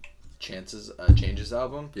this Changes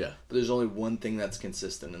album. Yeah. But there's only one thing that's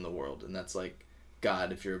consistent in the world, and that's like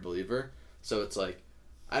God if you're a believer. So it's like,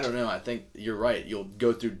 I don't know, I think you're right. You'll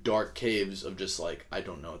go through dark caves of just like, I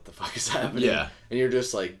don't know what the fuck is happening. Yeah. And you're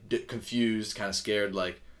just like confused, kind of scared,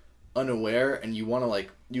 like unaware, and you want to like,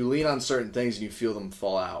 you lean on certain things and you feel them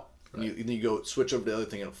fall out. Right. And you go switch over to the other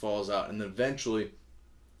thing and it falls out. And then eventually,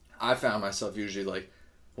 I found myself usually like,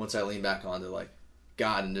 once I lean back onto like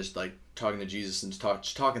God and just like talking to Jesus and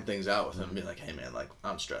just talking things out with him, and being like, hey man, like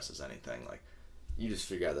I'm stressed as anything. Like you just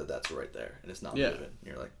figure out that that's right there and it's not moving. And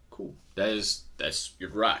you're like, cool. That's you're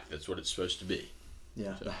right. That's what it's supposed to be.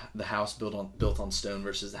 Yeah. So. The house built on stone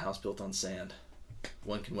versus the house built on sand.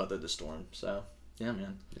 One can weather the storm. So yeah,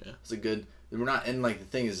 man. Yeah. It's a good. We're not, and like the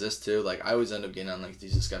thing is this too. Like I always end up getting on like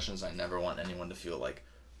these discussions. I never want anyone to feel like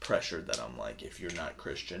pressured that I'm like, if you're not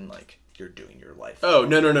Christian, like you're doing your life. Oh,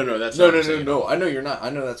 no. That's no. I know you're not. I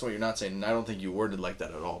know that's what you're not saying, and I don't think you worded like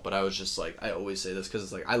that at all. But I was just like, I always say this because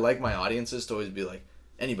it's like I like my audiences to always be like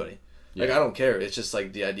anybody. Like, I don't care. It's just,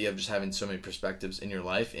 like, the idea of just having so many perspectives in your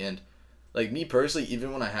life. And, like, me personally,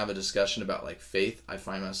 even when I have a discussion about, like, faith, I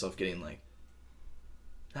find myself getting, like,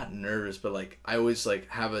 not nervous, but, like, I always, like,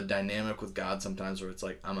 have a dynamic with God sometimes where it's,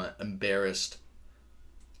 like, I'm an embarrassed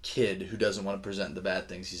kid who doesn't want to present the bad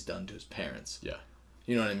things he's done to his parents. Yeah.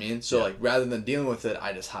 You know what I mean? So, like, rather than dealing with it,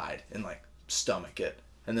 I just hide and, like, stomach it.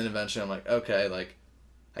 And then eventually I'm like, okay, like,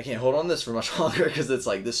 I can't hold on this for much longer because it's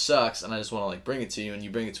like, this sucks, and I just want to, like, bring it to you, and you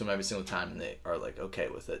bring it to them every single time, and they are, like, okay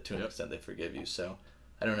with it to an extent. They forgive you. So,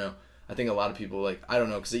 I don't know. I think a lot of people, like, I don't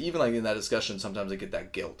know, because even, like, in that discussion, sometimes they get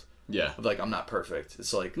that guilt. Yeah. Of, like, I'm not perfect.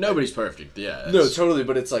 It's like... Nobody's perfect, yeah. No, totally,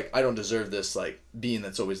 but it's like, I don't deserve this, like, being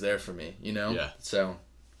that's always there for me, you know? Yeah. So,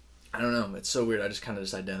 I don't know. It's so weird. I just kind of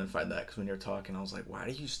just identified that, because when you were talking, I was like, why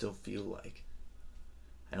do you still feel like...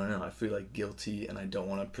 I don't know. I feel, like, guilty, and I don't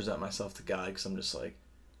want to present myself to God, because I'm just like...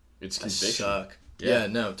 It's conviction. I suck. Yeah,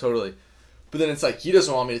 no, totally. But then it's like, he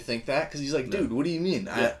doesn't want me to think that, because he's like, dude, what do you mean?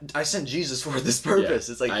 Yeah. I sent Jesus for this purpose.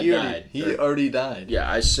 Yeah. It's like, he already died. Yeah,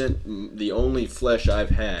 I sent the only flesh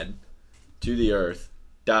I've had to the earth,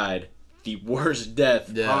 died the worst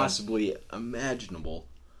death possibly imaginable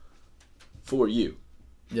for you.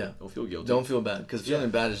 Yeah. Don't feel guilty. Don't feel bad, because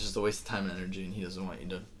feeling bad is just a waste of time and energy, and he doesn't want you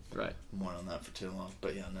to mourn on that for too long.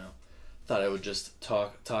 But yeah, no. Thought I would just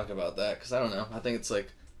talk about that, because I don't know. I think it's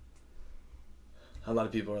like, a lot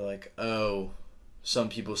of people are like, oh, some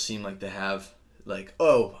people seem like they have, like,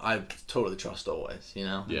 oh, I totally trust always, you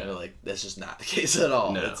know? Yeah. And they're like, that's just not the case at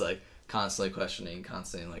all. No. It's like constantly questioning,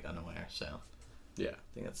 constantly, like, unaware. So, yeah.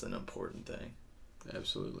 I think that's an important thing.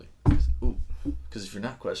 Absolutely. Because if you're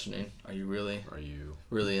not questioning, are you really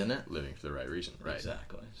in it? Living for the right reason, right?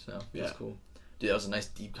 Exactly. So, yeah. That's cool. Dude, that was a nice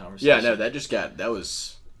deep conversation. Yeah, no, that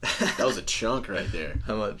was a chunk right there.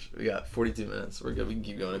 How much? We got 42 minutes. We're good. We can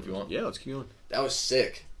keep going if you want. Yeah, let's keep going. That was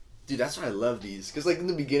sick. Dude, that's why I love these. Because, like, in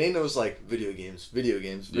the beginning, it was, like, video games.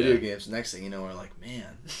 Next thing you know, we're like,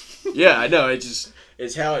 man. Yeah, I know.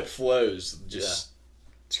 It's how it flows. It's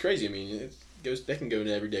crazy. I mean, that can go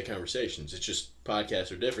into everyday conversations. It's just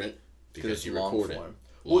podcasts are different because you record it.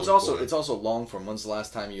 Well, it's also long form. When's the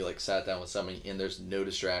last time you, like, sat down with somebody and there's no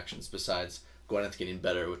distractions besides Gwyneth getting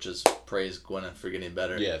better, which is praise Gwyneth for getting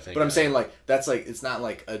better. Yeah, but I'm saying, like, that's, like, it's not,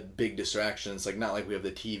 like, a big distraction. It's, like, not like we have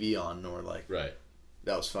the TV on nor, like... Right.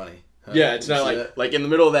 That was funny. Huh? Yeah, it's not like in the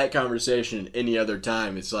middle of that conversation any other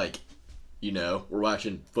time, it's like, you know, we're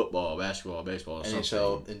watching football, basketball, baseball, NHL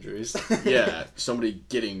something. Injuries. Yeah, somebody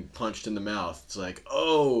getting punched in the mouth. It's like,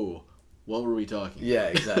 oh, what were we talking about? Yeah,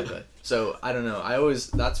 exactly. So, I don't know.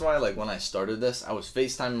 That's why, like, when I started this, I was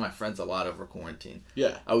FaceTiming my friends a lot over quarantine.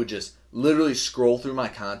 Yeah. I would just literally scroll through my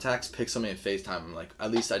contacts, pick somebody and FaceTime them. Like, at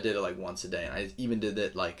least I did it, like, once a day. And I even did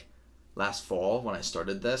it, like, last fall when I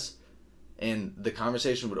started this. And the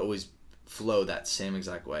conversation would always flow that same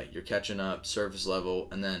exact way. You're catching up, surface level,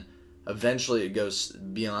 and then eventually it goes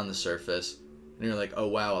beyond the surface. And you're like, oh,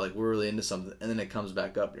 wow, like, we're really into something. And then it comes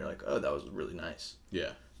back up, and you're like, oh, that was really nice. Yeah.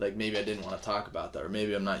 Like, maybe I didn't want to talk about that, or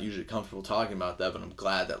maybe I'm not usually comfortable talking about that, but I'm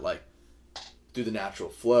glad that, like, through the natural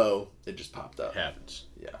flow, it just popped up. Happens.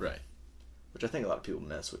 Yeah. Right. Which I think a lot of people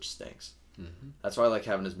miss, which stinks. Mm-hmm. That's why I like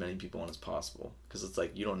having as many people on as possible, because it's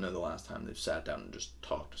like, you don't know the last time they've sat down and just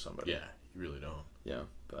talked to somebody. Yeah, you really don't. Yeah,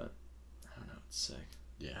 but I don't know, it's sick.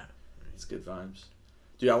 Yeah. It's good vibes.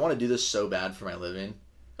 Dude, I want to do this so bad for my living.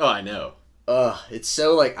 Oh, I know. It's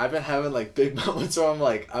so, like, I've been having, like, big moments where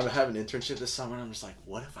I'm having an internship this summer, and I'm just like,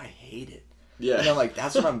 what if I hate it? Yeah. And I'm like,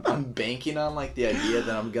 that's what I'm banking on, like, the idea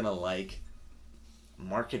that I'm gonna like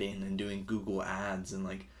marketing and doing Google ads and,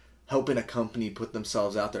 like, helping a company put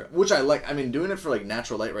themselves out there, which I like. I mean, doing it for, like,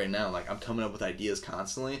 Natural Light right now, like, I'm coming up with ideas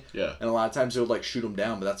constantly. Yeah. And a lot of times they'll, like, shoot them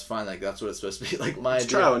down, but that's fine. Like, that's what it's supposed to be. Like, my it's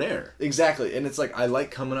idea. Trial and error. Exactly. And it's like, I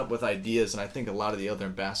like coming up with ideas, and I think a lot of the other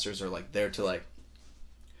ambassadors are, like, there to, like,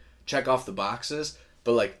 check off the boxes.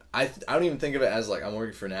 But, like, I don't even think of it as, like, I'm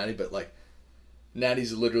working for Natty, but, like,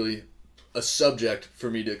 Natty's literally a subject for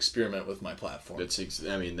me to experiment with my platform. That's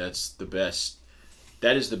the best.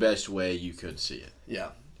 That is the best way you could see it.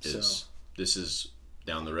 Yeah. This is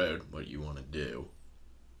down the road what you want to do.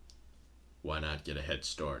 Why not get a head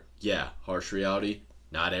start? Yeah, harsh reality.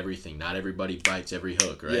 Not everything. Not everybody bites every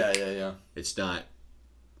hook, right? Yeah. It's not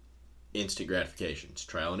instant gratification. It's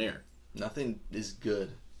trial and error. Nothing is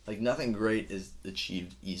good. Like, nothing great is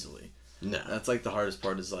achieved easily. No. That's, like, the hardest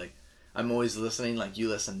part is, like, I'm always listening. Like, you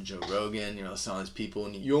listen to Joe Rogan, you're listening to all these people,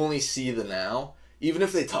 and you only see the now. Even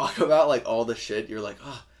if they talk about, like, all the shit, you're like,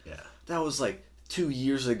 oh, yeah, that was, like, 2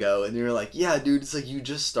 years ago. And you're like, yeah, dude, it's like you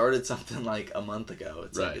just started something, like, a month ago.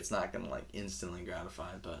 It's like, it's not going to, like, instantly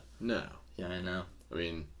gratify, but... No. Yeah, I know. I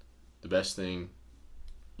mean, the best thing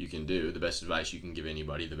you can do, the best advice you can give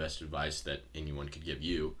anybody, the best advice that anyone could give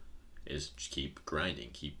you is just keep grinding,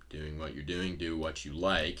 keep doing what you're doing, do what you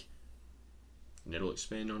like, and it'll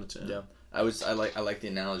expand on its own. Yeah. I like the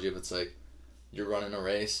analogy of it's like you're running a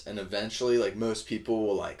race and eventually like most people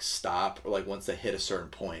will like stop or like once they hit a certain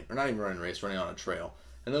point, or not even running a race, running on a trail.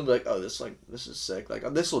 And they'll be like, oh, this is sick. Like,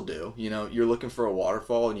 oh, this will do. You know, you're looking for a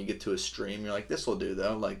waterfall and you get to a stream. You're like, this will do,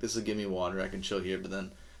 though. Like, this will give me water. I can chill here. But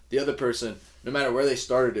then the other person, no matter where they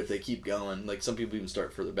started, if they keep going, like some people even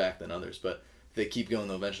start further back than others, but if they keep going,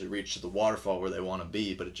 they'll eventually reach to the waterfall where they want to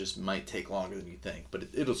be, but it just might take longer than you think. But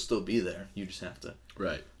it'll still be there. You just have to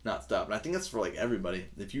not stop. And I think that's for, like, everybody.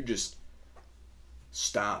 If you just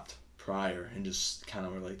stopped prior and just kind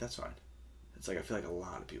of were like, that's fine. It's like, I feel like a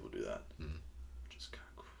lot of people do that. Mm-hmm.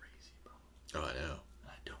 Oh, I know.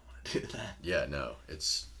 I don't want to do that. Yeah, no.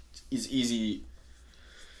 It's easy.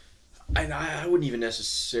 And I wouldn't even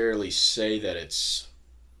necessarily say that it's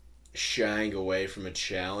shying away from a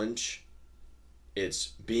challenge. It's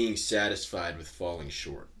being satisfied with falling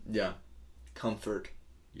short. Yeah. Comfort.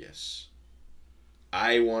 Yes.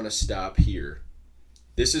 I want to stop here.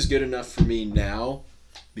 This is good enough for me now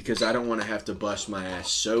because I don't want to have to bust my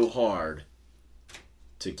ass so hard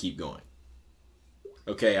to keep going.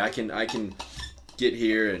 Okay, I can get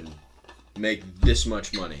here and make this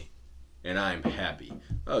much money, and I'm happy.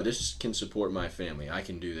 Oh, this can support my family. I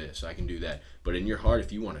can do this. I can do that. But in your heart,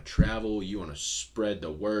 if you want to travel, you want to spread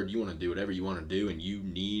the word, you want to do whatever you want to do, and you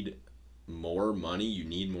need more money, you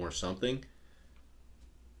need more something,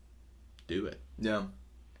 do it. Yeah.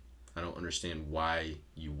 I don't understand why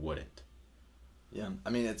you wouldn't. Yeah. I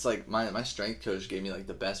mean, it's like my strength coach gave me like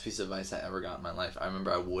the best piece of advice I ever got in my life. I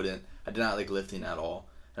remember I did not like lifting at all.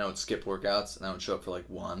 And I would skip workouts and I would show up for like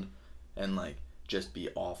one and like just be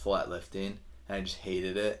awful at lifting. And I just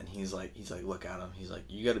hated it. And he's like, look at him. He's like,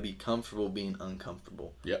 you got to be comfortable being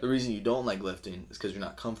uncomfortable. Yep. The reason you don't like lifting is because you're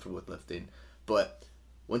not comfortable with lifting. But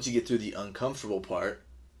once you get through the uncomfortable part,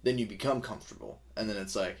 then you become comfortable. And then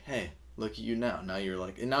it's like, hey, look at you now. Now you're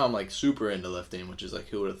like, and now I'm like super into lifting, which is like,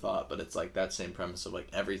 who would have thought? But it's like that same premise of like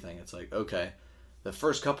everything. It's like, okay, the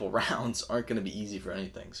first couple rounds aren't going to be easy for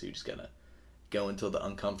anything. So you just got to go until the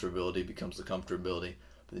uncomfortability becomes the comfortability.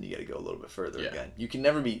 But then you got to go a little bit further again. You can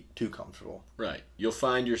never be too comfortable. Right. You'll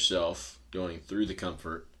find yourself going through the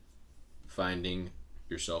comfort, finding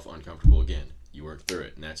yourself uncomfortable again. You work through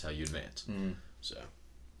it, and that's how you advance. Mm-hmm. So.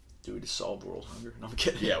 Dude, we just solved world hunger. No, I'm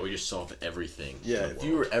kidding. Yeah, we just solved everything. Yeah, if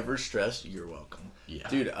you were ever stressed, you're welcome. Yeah.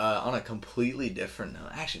 Dude, on a completely different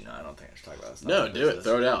note. Actually, no, I don't think I should talk about this. No, do it.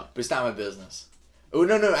 Throw it out. But it's not my business. Oh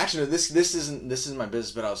no! Actually, no. This isn't my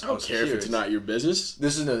business. But I don't care if it's not your business.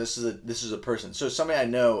 This is a person. So somebody I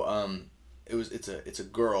know. It's a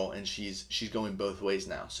girl, and she's going both ways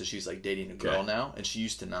now. So she's like dating a girl now, and she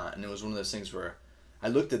used to not. And it was one of those things where I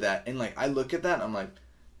looked at that, and like I look at that, and I'm like,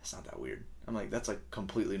 that's not that weird. I'm like, that's like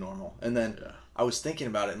completely normal. And then I was thinking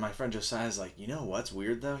about it, and my friend Josiah's like, you know what's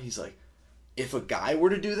weird though? He's like, if a guy were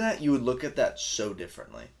to do that, you would look at that so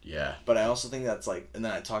differently. Yeah. But I also think that's like, and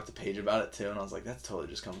then I talked to Paige about it too, and I was like, that's totally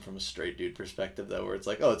just coming from a straight dude perspective though, where it's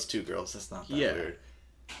like, oh, it's two girls. That's not that weird.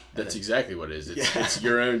 That's exactly what it is. It's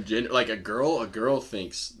your own gender. Like a girl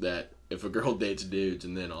thinks that if a girl dates dudes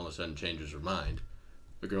and then all of a sudden changes her mind,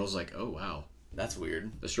 the girl's like, oh wow, that's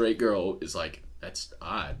weird. The straight girl is like, that's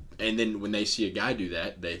odd. And then when they see a guy do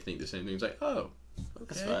that, they think the same thing. It's like, oh, okay.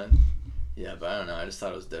 That's fine. Yeah, but I don't know. I just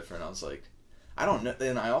thought it was different. I was like, I don't know.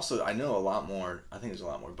 And I know a lot more. I think there's a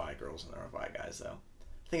lot more bi girls than there are bi guys, though.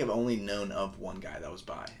 I think I've only known of one guy that was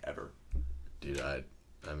bi ever. Dude, I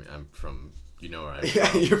mean, I'm from. You know where I'm from.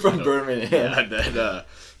 Yeah, you're from Birmingham. Yeah,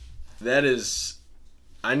 that is.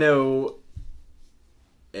 I know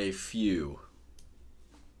a few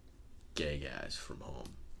gay guys from home.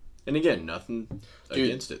 And again, nothing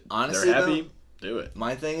against it. Honestly, they're happy, do it.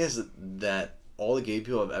 My thing is that all the gay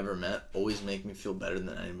people I've ever met always make me feel better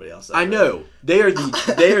than anybody else. I know. They are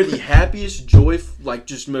the happiest,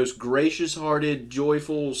 just most gracious-hearted,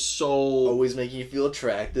 joyful soul. Always making you feel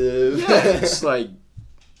attractive. Yeah, it's like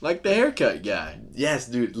the haircut guy. Yes,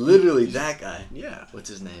 dude. Literally that guy. Yeah. What's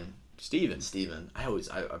his name? Steven. I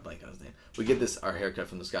blank on his name. We get our haircut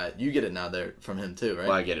from this guy. You get it now there from him too, right?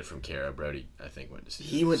 Well, I get it from Kara. Brody, I think, went to Steven.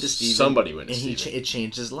 He went to Steven. Somebody went to Steven. And it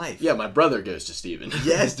changed his life. Yeah, my brother goes to Steven.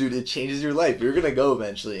 Yes, dude, it changes your life. You're going to go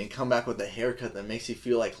eventually and come back with a haircut that makes you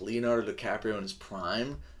feel like Leonardo DiCaprio in his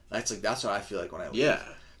prime. That's what I feel like when I leave. Yeah.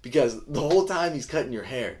 Because the whole time he's cutting your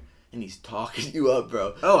hair, and he's talking you up,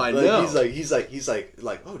 bro. Oh, I know. He's like,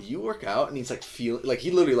 oh, do you work out? And he's like, he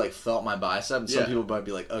literally like felt my bicep. And some people might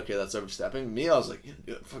be like, okay, that's overstepping. Me, I was like,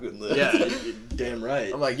 yeah, fucking lift. Yeah, you're damn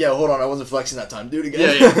right. I'm like, yeah, hold on, I wasn't flexing that time. Do it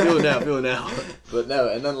again. Yeah, feel it now. But no,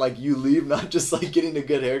 and then like you leave not just like getting a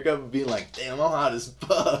good haircut, but being like, damn, I'm hot as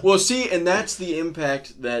fuck. Well, see, and that's the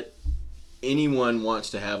impact that anyone wants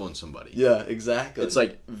to have on somebody. Yeah, exactly. It's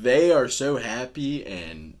like they are so happy,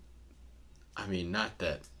 and I mean, not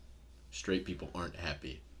that straight people aren't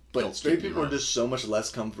happy, but straight people are just so much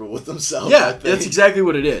less comfortable with themselves. Yeah, that's exactly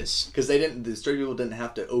what it is. Because the straight people didn't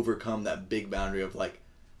have to overcome that big boundary of like,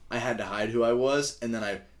 I had to hide who I was, and then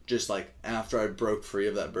I just like after I broke free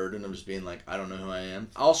of that burden, I'm just being like, I don't know who I am.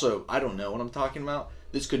 Also, I don't know what I'm talking about.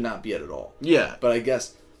 This could not be it at all. Yeah, but I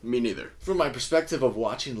guess. Me neither. From my perspective of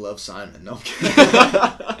watching Love, Simon. No,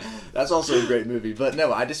 that's also a great movie. But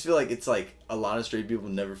no, I just feel like it's like a lot of straight people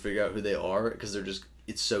never figure out who they are because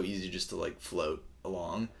it's so easy just to like float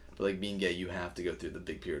along. But like being gay, you have to go through the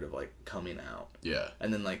big period of like coming out. Yeah.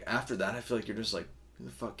 And then like after that, I feel like you're just like, who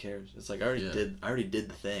the fuck cares? It's like I already did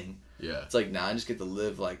the thing. Yeah. It's like now I just get to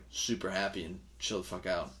live like super happy and chill the fuck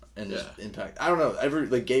out and just impact. I don't know. Every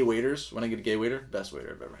like gay waiters, when I get a gay waiter, best waiter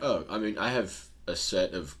I've ever had. Oh, I mean, I have a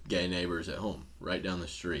set of gay neighbors at home right down the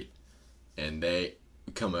street, and they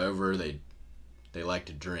come over. They like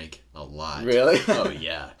to drink a lot. Really? Oh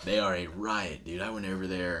yeah, they are a riot, dude. I went over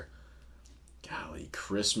there, golly,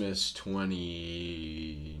 Christmas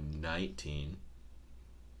 2019,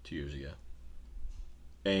 2 years ago,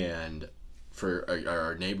 and for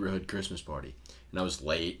our neighborhood Christmas party, and I was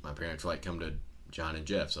late. My parents were like, come to John and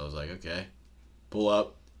Jeff, so I was like, okay, pull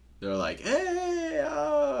up. They're like, hey,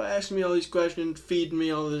 asking me all these questions, feeding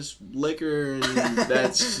me all this liquor, and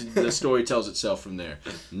that's the story tells itself from there.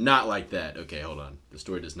 Not like that. Okay, hold on. The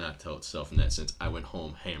story does not tell itself in that sense. I went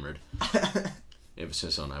home hammered.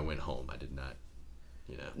 Emphasis on I went home. I did not,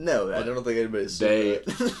 No, I don't think anybody's.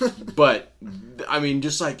 But I mean,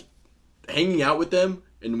 just like hanging out with them,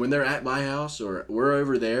 and when they're at my house or we're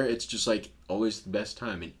over there, it's just like always the best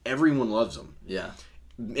time, and everyone loves them. Yeah.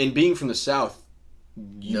 And being from the South.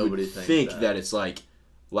 Nobody would think that it's like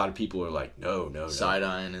a lot of people are like no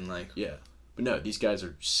side-eyeing and like but no, these guys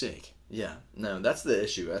are sick. Yeah, no, that's the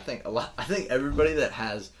issue. I think everybody that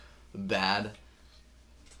has bad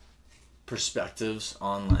perspectives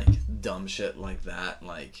on like dumb shit like that,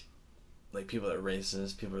 like people that are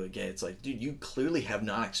racist, people that are gay, it's like, dude, you clearly have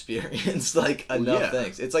not experienced like enough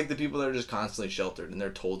things. It's like the people that are just constantly sheltered and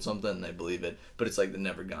they're told something and they believe it, but it's like they've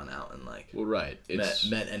never gone out and like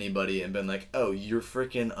met anybody and been like, oh, you're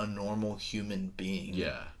freaking a normal human being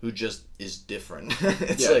who just is different.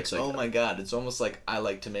 It's like, oh my god, it's almost like I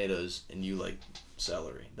like tomatoes and you like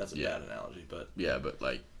celery. That's a bad analogy, but but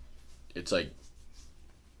like it's like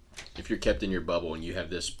if you're kept in your bubble and you have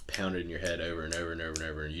this pounded in your head over and over and over and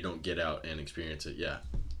over and you don't get out and experience it,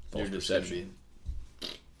 false perception.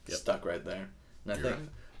 Stuck right there. And I think,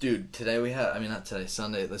 dude, today we had, not today,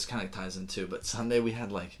 Sunday, this kind of ties in too, but Sunday we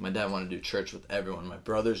had like, my dad wanted to do church with everyone. My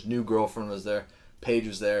brother's new girlfriend was there, Paige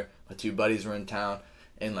was there, my two buddies were in town,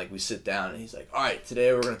 and like we sit down and he's like, all right,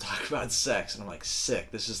 today we're going to talk about sex. And I'm like,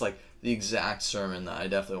 sick. This is like the exact sermon that I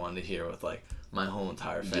definitely wanted to hear with like my whole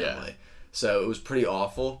entire family. Yeah. So it was pretty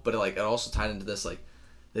awful, but like it also tied into this, like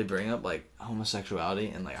they bring up like homosexuality,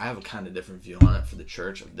 and like I have a kind of different view on it for the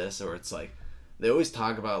church of this, where it's like they always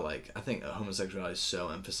talk about like, I think homosexuality is so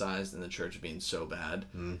emphasized in the church being so bad,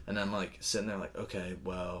 and I'm like sitting there like, okay,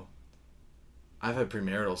 well, I've had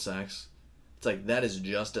premarital sex. It's like that is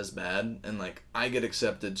just as bad, and like I get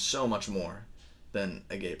accepted so much more than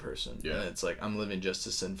a gay person. Yeah. And it's like I'm living just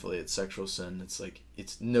as sinfully. It's sexual sin. It's like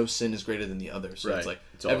it's no sin is greater than the other. So it's like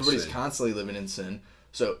everybody's constantly living in sin.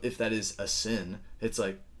 So if that is a sin, it's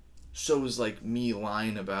like so is like me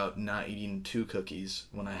lying about not eating 2 cookies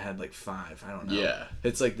when I had like 5. I don't know. Yeah.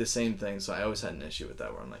 It's like the same thing. So I always had an issue with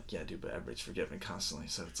that where I'm like, yeah, dude, but everybody's forgiven constantly.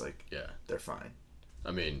 So it's like, they're fine.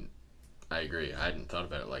 I mean, I agree. I hadn't thought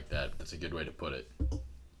about it like that. But that's a good way to put it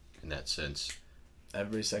in that sense.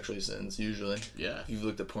 Everybody sexually sins, usually. Yeah. If you've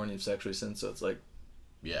looked at porn, you've sexually sinned, so it's like...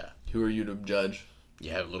 Yeah. Who are you to judge?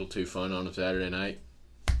 You have a little too fun on a Saturday night.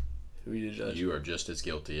 Who are you to judge? You are just as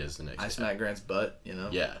guilty as the next guy. I smack Grant's butt,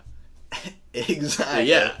 Yeah. Exactly.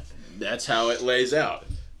 Yeah. That's how it lays out.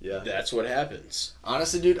 Yeah. That's what happens.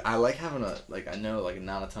 Honestly, dude, I like having a... Like, I know, like,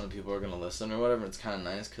 not a ton of people are going to listen or whatever. It's kind of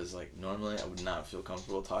nice, because, like, normally I would not feel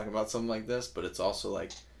comfortable talking about something like this, but it's also,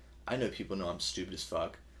 like... I know people know I'm stupid as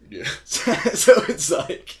fuck. Yeah. So it's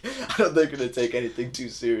like, I don't think they're going to take anything too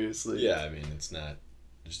seriously. Yeah, I mean, it's not,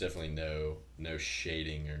 there's definitely no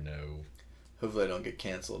shading or no... Hopefully I don't get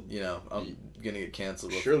canceled. You know, I'm gonna get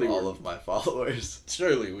canceled with Surely all of my followers.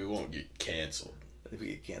 Surely we won't get canceled. If we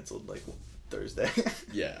get canceled like Thursday.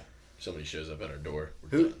 Yeah. Somebody shows up at our door.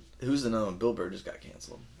 We're done. Who's another one? Bill Burr just got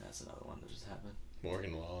canceled. That's another one that just happened.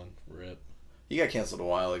 Morgan Wallen, rip. He got canceled a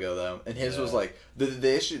while ago though, and his was like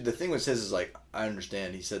the issue. The thing with his is like I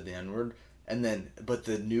understand he said the N-word, and then but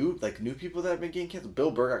the new people that have been getting canceled.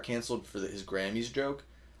 Bill Burr got canceled for his Grammys joke.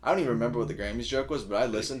 I don't even remember what the Grammys joke was, but I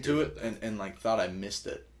listened to it and like thought I missed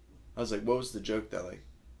it. I was like, what was the joke that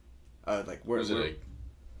where was it? Like,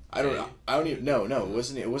 I don't even no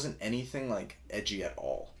it wasn't anything like edgy at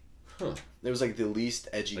all. Huh. It was like the least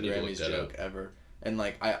edgy Grammys joke ever. And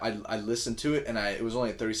like I listened to it and it was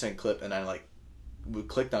only a 30-second clip and I like we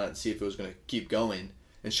clicked on it to see if it was gonna keep going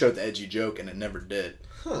and showed the edgy joke and it never did.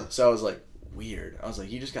 Huh. So I was like, weird. I was like,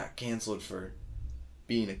 he just got canceled for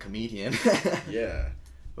being a comedian. Yeah.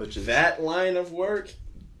 Which is that line of work,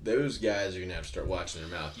 those guys are gonna have to start watching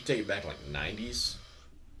their mouth. You take it back like 90s.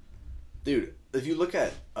 Dude, if you look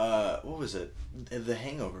at what was it? The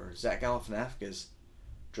Hangover. Zach Galifianakis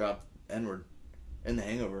dropped N-word in The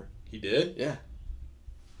Hangover. He did? Yeah.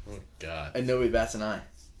 Oh God. And nobody bats an eye.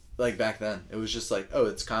 Like back then, it was just like, oh,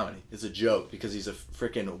 it's comedy. It's a joke because he's a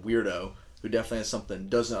freaking weirdo who definitely has something,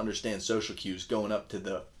 doesn't understand social cues, going up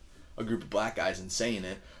to a group of black guys and saying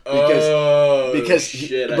it. Because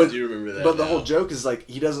shit, I do remember that. But the whole joke is like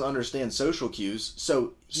he doesn't understand social cues,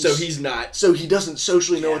 so he doesn't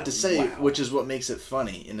socially know what to say, which is what makes it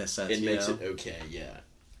funny in a sense. It makes it okay, yeah.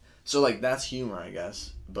 So like that's humor, I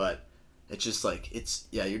guess, but it's just like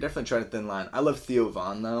you're definitely trying to thin line. I love Theo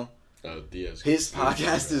Von though. Oh, Theo's his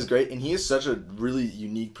podcast is great, and he has such a really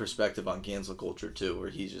unique perspective on cancel culture too, where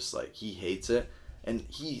he's just like he hates it, and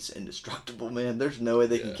he's indestructible, man. There's no way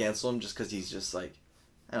they can cancel him just because he's just like,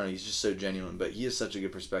 I don't know, he's just so genuine. But he has such a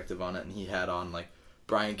good perspective on it, and he had on like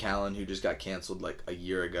Brian Callen, who just got canceled like a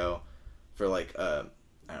year ago for like I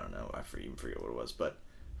don't know, I even forget what it was, but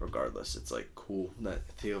regardless, it's like cool that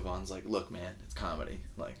Theo Von's like, look, man, it's comedy,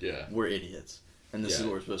 like we're idiots. And this is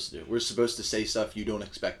what we're supposed to do. We're supposed to say stuff you don't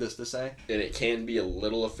expect us to say. And it can be a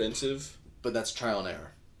little offensive. But that's trial and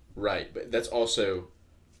error. Right. But that's also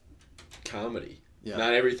comedy. Yeah.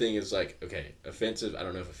 Not everything is like, okay, offensive. I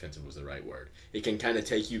don't know if offensive was the right word. It can kind of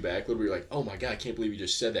take you back where you're like, oh my God, I can't believe you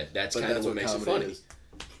just said that. That's kind of what makes it funny. Is.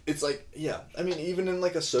 It's like, yeah. I mean, even in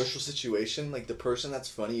like a social situation, like the person that's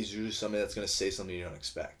funny is usually somebody that's going to say something you don't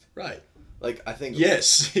expect. Right. Like, I think...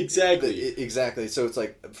 Yes, exactly. Exactly. So it's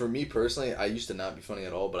like, for me personally, I used to not be funny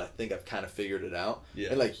at all, but I think I've kind of figured it out. Yeah.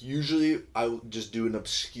 And like, usually I just do an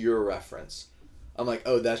obscure reference. I'm like,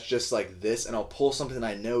 oh, that's just like this, and I'll pull something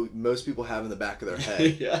I know most people have in the back of their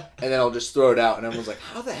head. Yeah. And then I'll just throw it out, and everyone's like,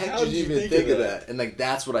 how the heck did you even think of that? And like,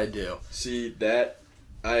 that's what I do. See,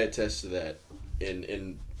 I attest to that.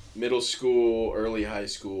 In middle school, early high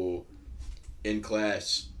school, in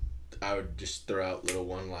class... I would just throw out little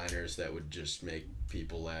one-liners that would just make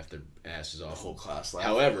people laugh their asses off. The whole class laugh.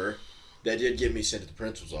 However, that did get me sent to the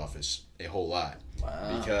principal's office a whole lot.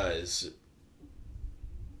 Wow. Because,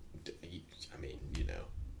 I mean, you know.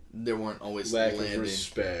 There weren't always lack of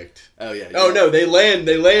respect. Oh, yeah. Oh, no, they land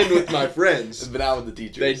with my friends. But not with the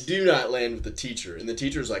teachers. They do not land with the teacher. And the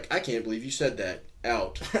teacher's like, I can't believe you said that.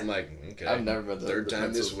 Out. I'm like, okay. I've never been third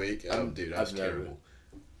time this week. Oh, dude, I was terrible.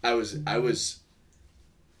 I was...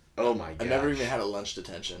 Oh my god! I've never even had a lunch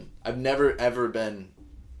detention. I've never ever been.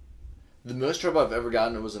 The most trouble I've ever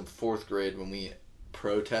gotten was in 4th grade when we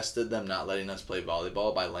protested them not letting us play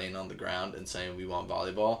volleyball by laying on the ground and saying we want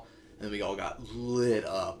volleyball, and then we all got lit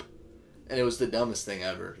up, and it was the dumbest thing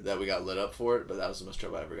ever that we got lit up for it. But that was the most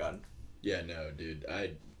trouble I ever gotten. Yeah, no, dude,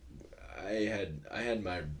 I had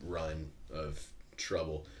my run of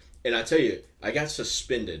trouble, and I tell you, I got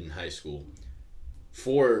suspended in high school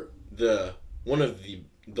for one of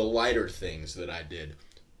the lighter things that I did,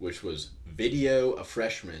 which was video a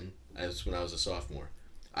freshman as when I was a sophomore.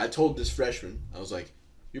 I told this freshman, I was like,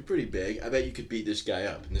 you're pretty big. I bet you could beat this guy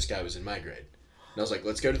up. And this guy was in my grade. And I was like,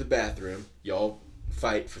 let's go to the bathroom. Y'all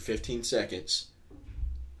fight for 15 seconds.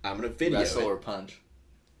 I'm going to video Wrestle or punch?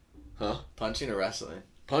 Huh? Punching or wrestling?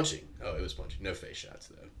 Punching. Oh, it was punching. No face shots,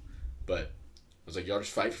 though. But I was like, y'all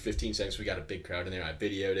just fight for 15 seconds. We got a big crowd in there. I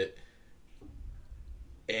videoed it.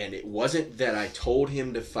 And it wasn't that I told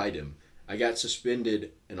him to fight him. I got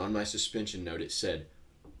suspended, and on my suspension note it said,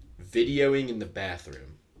 videoing in the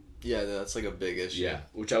bathroom. Yeah, that's like a big issue. Yeah,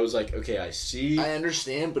 which I was like, okay, I see. I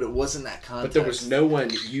understand, but it wasn't that context. But there was no one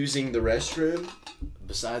using the restroom.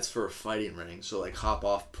 Besides for a fighting ring, so like hop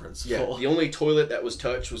off principle. Yeah, the only toilet that was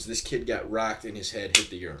touched was this kid got rocked and his head hit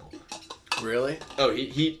the urinal. Really? Oh,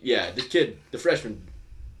 the freshman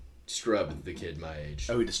scrubbed the kid my age.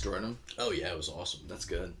 Oh, he destroyed him? Oh, yeah, it was awesome. That's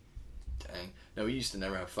good. Dang. No, we used to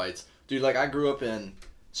never have fights. Dude, like, I grew up in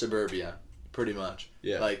suburbia, pretty much.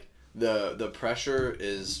 Yeah. Like, the pressure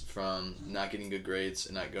is from not getting good grades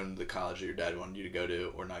and not going to the college that your dad wanted you to go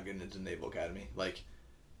to, or not getting into Naval Academy. Like,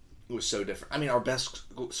 it was so different. I mean, our best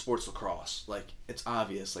sport's lacrosse. Like, it's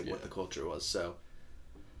obvious, like, what the culture was. So,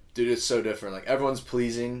 dude, it's so different. Like, everyone's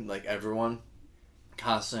pleasing, like, everyone.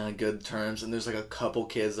 Constantly on good terms, and there's like a couple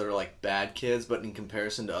kids that are like bad kids, but in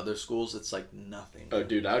comparison to other schools, it's like nothing. Oh,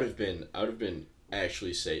 dude, I would have been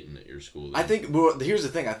actually Satan at your school. Then. I think. Well, here's the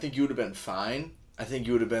thing. I think you would have been fine. I think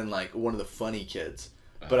you would have been like one of the funny kids.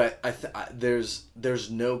 But there's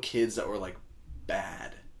no kids that were like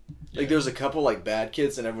bad. Like there was a couple like bad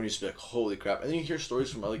kids, and everyone used to be like, "Holy crap!" And then you hear stories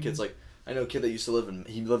from other kids like. I know a kid that used to lived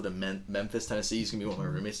in Memphis, Tennessee. He's gonna be one of my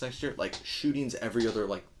roommates next year. Like shootings every other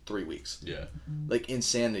like 3 weeks. Yeah. Like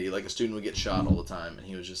insanity. Like a student would get shot all the time, and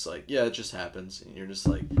he was just like, "Yeah, it just happens." And you're just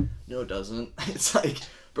like, "No, it doesn't." It's like,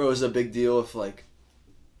 bro, it's a big deal if like,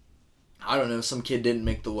 I don't know, some kid didn't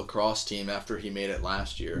make the lacrosse team after he made it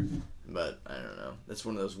last year. But I don't know. That's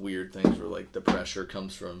one of those weird things where like the pressure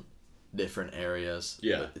comes from different areas.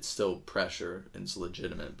 Yeah. But it's still pressure and it's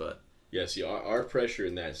legitimate, but. Yeah, see, our pressure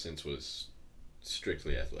in that sense was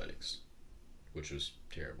strictly athletics, which was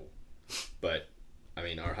terrible. But, I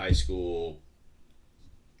mean, our high school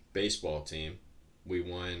baseball team, we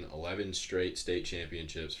won 11 straight state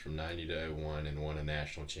championships from 90 to 01 and won a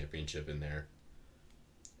national championship in there.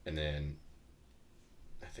 And then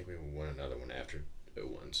I think we won another one after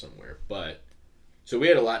 01 somewhere. But, so we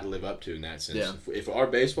had a lot to live up to in that sense. Yeah. If our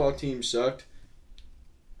baseball team sucked,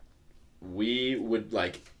 we would,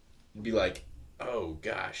 like... be like, oh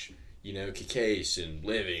gosh, you know, Case and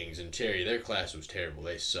Livings and Cherry, their class was terrible.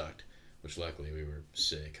 They sucked. Which luckily we were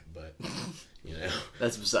sick, but, you know.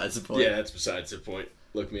 That's besides the point. Yeah, that's besides the point.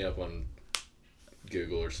 Look me up on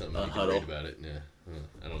Google or something. You can read about it. Yeah.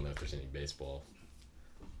 I don't know if there's any baseball.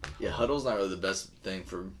 Yeah, Huddle's not really the best thing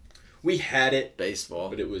for we had it baseball.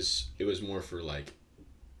 But it was more for, like,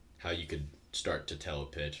 how you could start to tell a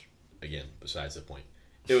pitch. Again, besides the point.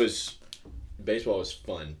 It was... Baseball was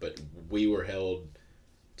fun, but we were held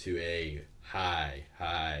to a high,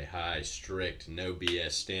 strict, no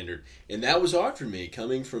BS standard. And that was hard for me,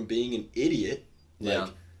 coming from being an idiot, like,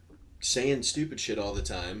 saying stupid shit all the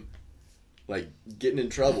time, like, getting in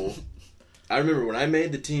trouble. I remember when I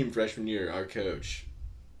made the team freshman year, our coach,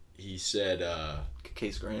 he said,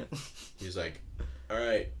 Case Grant. He was like, all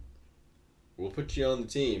right, we'll put you on the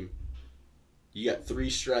team. You got 3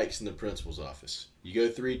 strikes in the principal's office. You go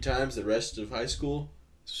 3 times the rest of high school,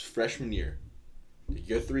 this is freshman year. You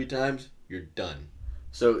go 3 times, you're done.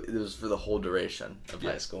 So it was for the whole duration of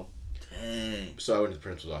high school? Dang. So I went to the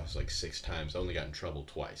principal's office like 6 times. I only got in trouble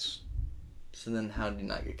twice. So then how did you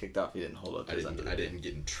not get kicked off? You didn't hold up his end of the I didn't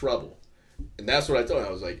get in trouble. And that's what I told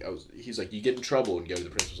him. He's like, you get in trouble and go to the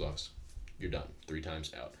principal's office. You're done. 3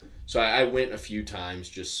 times out. So I went a few times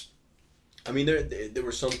just, I mean, there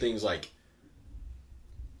were some things like,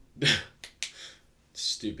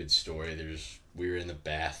 stupid story. We were in the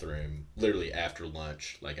bathroom literally after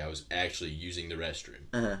lunch. Like I was actually using the restroom.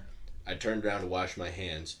 Uh-huh. I turned around to wash my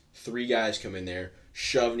hands. 3 guys come in there,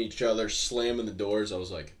 shoving each other, slamming the doors. I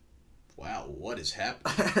was like, wow, what is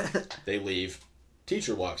happening? They leave.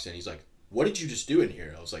 Teacher walks in. He's like, what did you just do in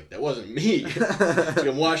here? I was like, that wasn't me. Like,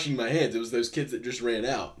 I'm washing my hands. It was those kids that just ran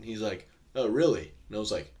out. And he's like, oh, really? And I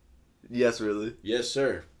was like, yes, really? Yes,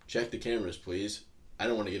 sir. Check the cameras, please. I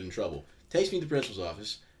don't want to get in trouble. Takes me to the principal's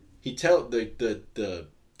office. The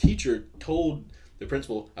teacher told the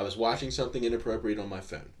principal I was watching something inappropriate on my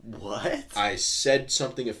phone. What? I said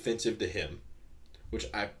something offensive to him, which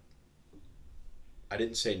I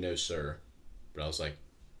didn't say no, sir, but I was like,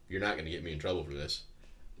 you're not going to get me in trouble for this.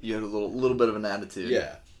 You had a little bit of an attitude.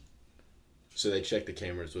 Yeah. So they checked the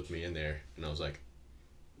cameras with me in there, and I was like,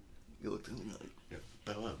 you looked at me like,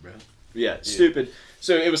 bow up, bro. Yeah, stupid.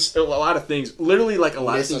 So it was a lot of things. Literally, like, a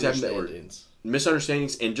lot of things happened that were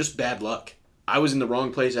misunderstandings and just bad luck. I was in the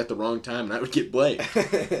wrong place at the wrong time, and I would get blamed.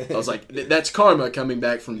 I was like, that's karma coming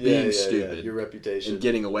back from being stupid. Yeah. Your reputation. And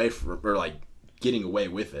getting away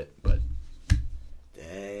with it. But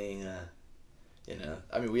dang.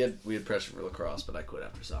 I mean, we had pressure for lacrosse, but I quit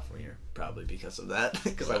after sophomore year. Probably because of that.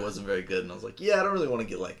 Because I wasn't very good, and I was like, I don't really want to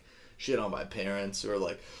get, like, shit on my parents who are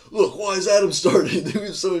like, look, why is Adam starting? We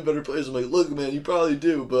have so many better players. I'm like, look, man, you probably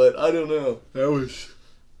do, but I don't know.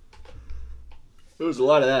 there was a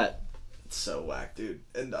lot of that. It's so whack, dude.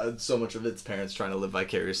 And so much of it's parents trying to live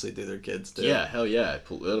vicariously through their kids, too. Yeah, hell yeah.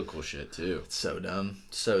 Political shit, too. It's so dumb.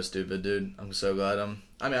 So stupid, dude. I'm so glad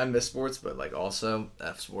I miss sports, but, like, also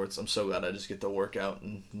F sports. I'm so glad I just get to work out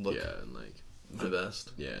and look and, like, my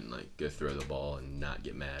best. Yeah, and, like, go throw the ball and not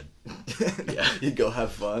get mad. Yeah. You go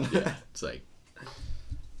have fun. Yeah. It's like,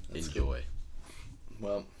 enjoy. Good.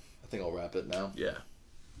 Well, I think I'll wrap it now. Yeah.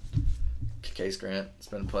 Case Grant, it's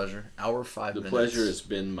been a pleasure. Hour 5 minutes. The pleasure has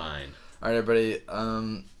been mine. All right, everybody.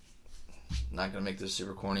 Not gonna make this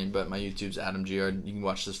super corny, but my YouTube's Adam Giard. You can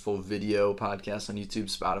watch this full video podcast on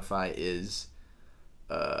YouTube. Spotify is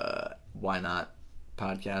Why Not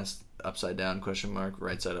podcast, upside down ?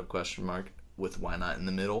 Right side up ? With Why Not in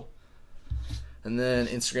the middle. And then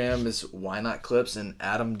Instagram is Why Not Clips and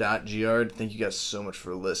Adam.Giard. Thank you guys so much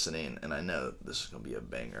for listening, and I know this is gonna be a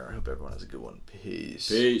banger. I hope everyone has a good one. Peace.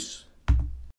 Peace.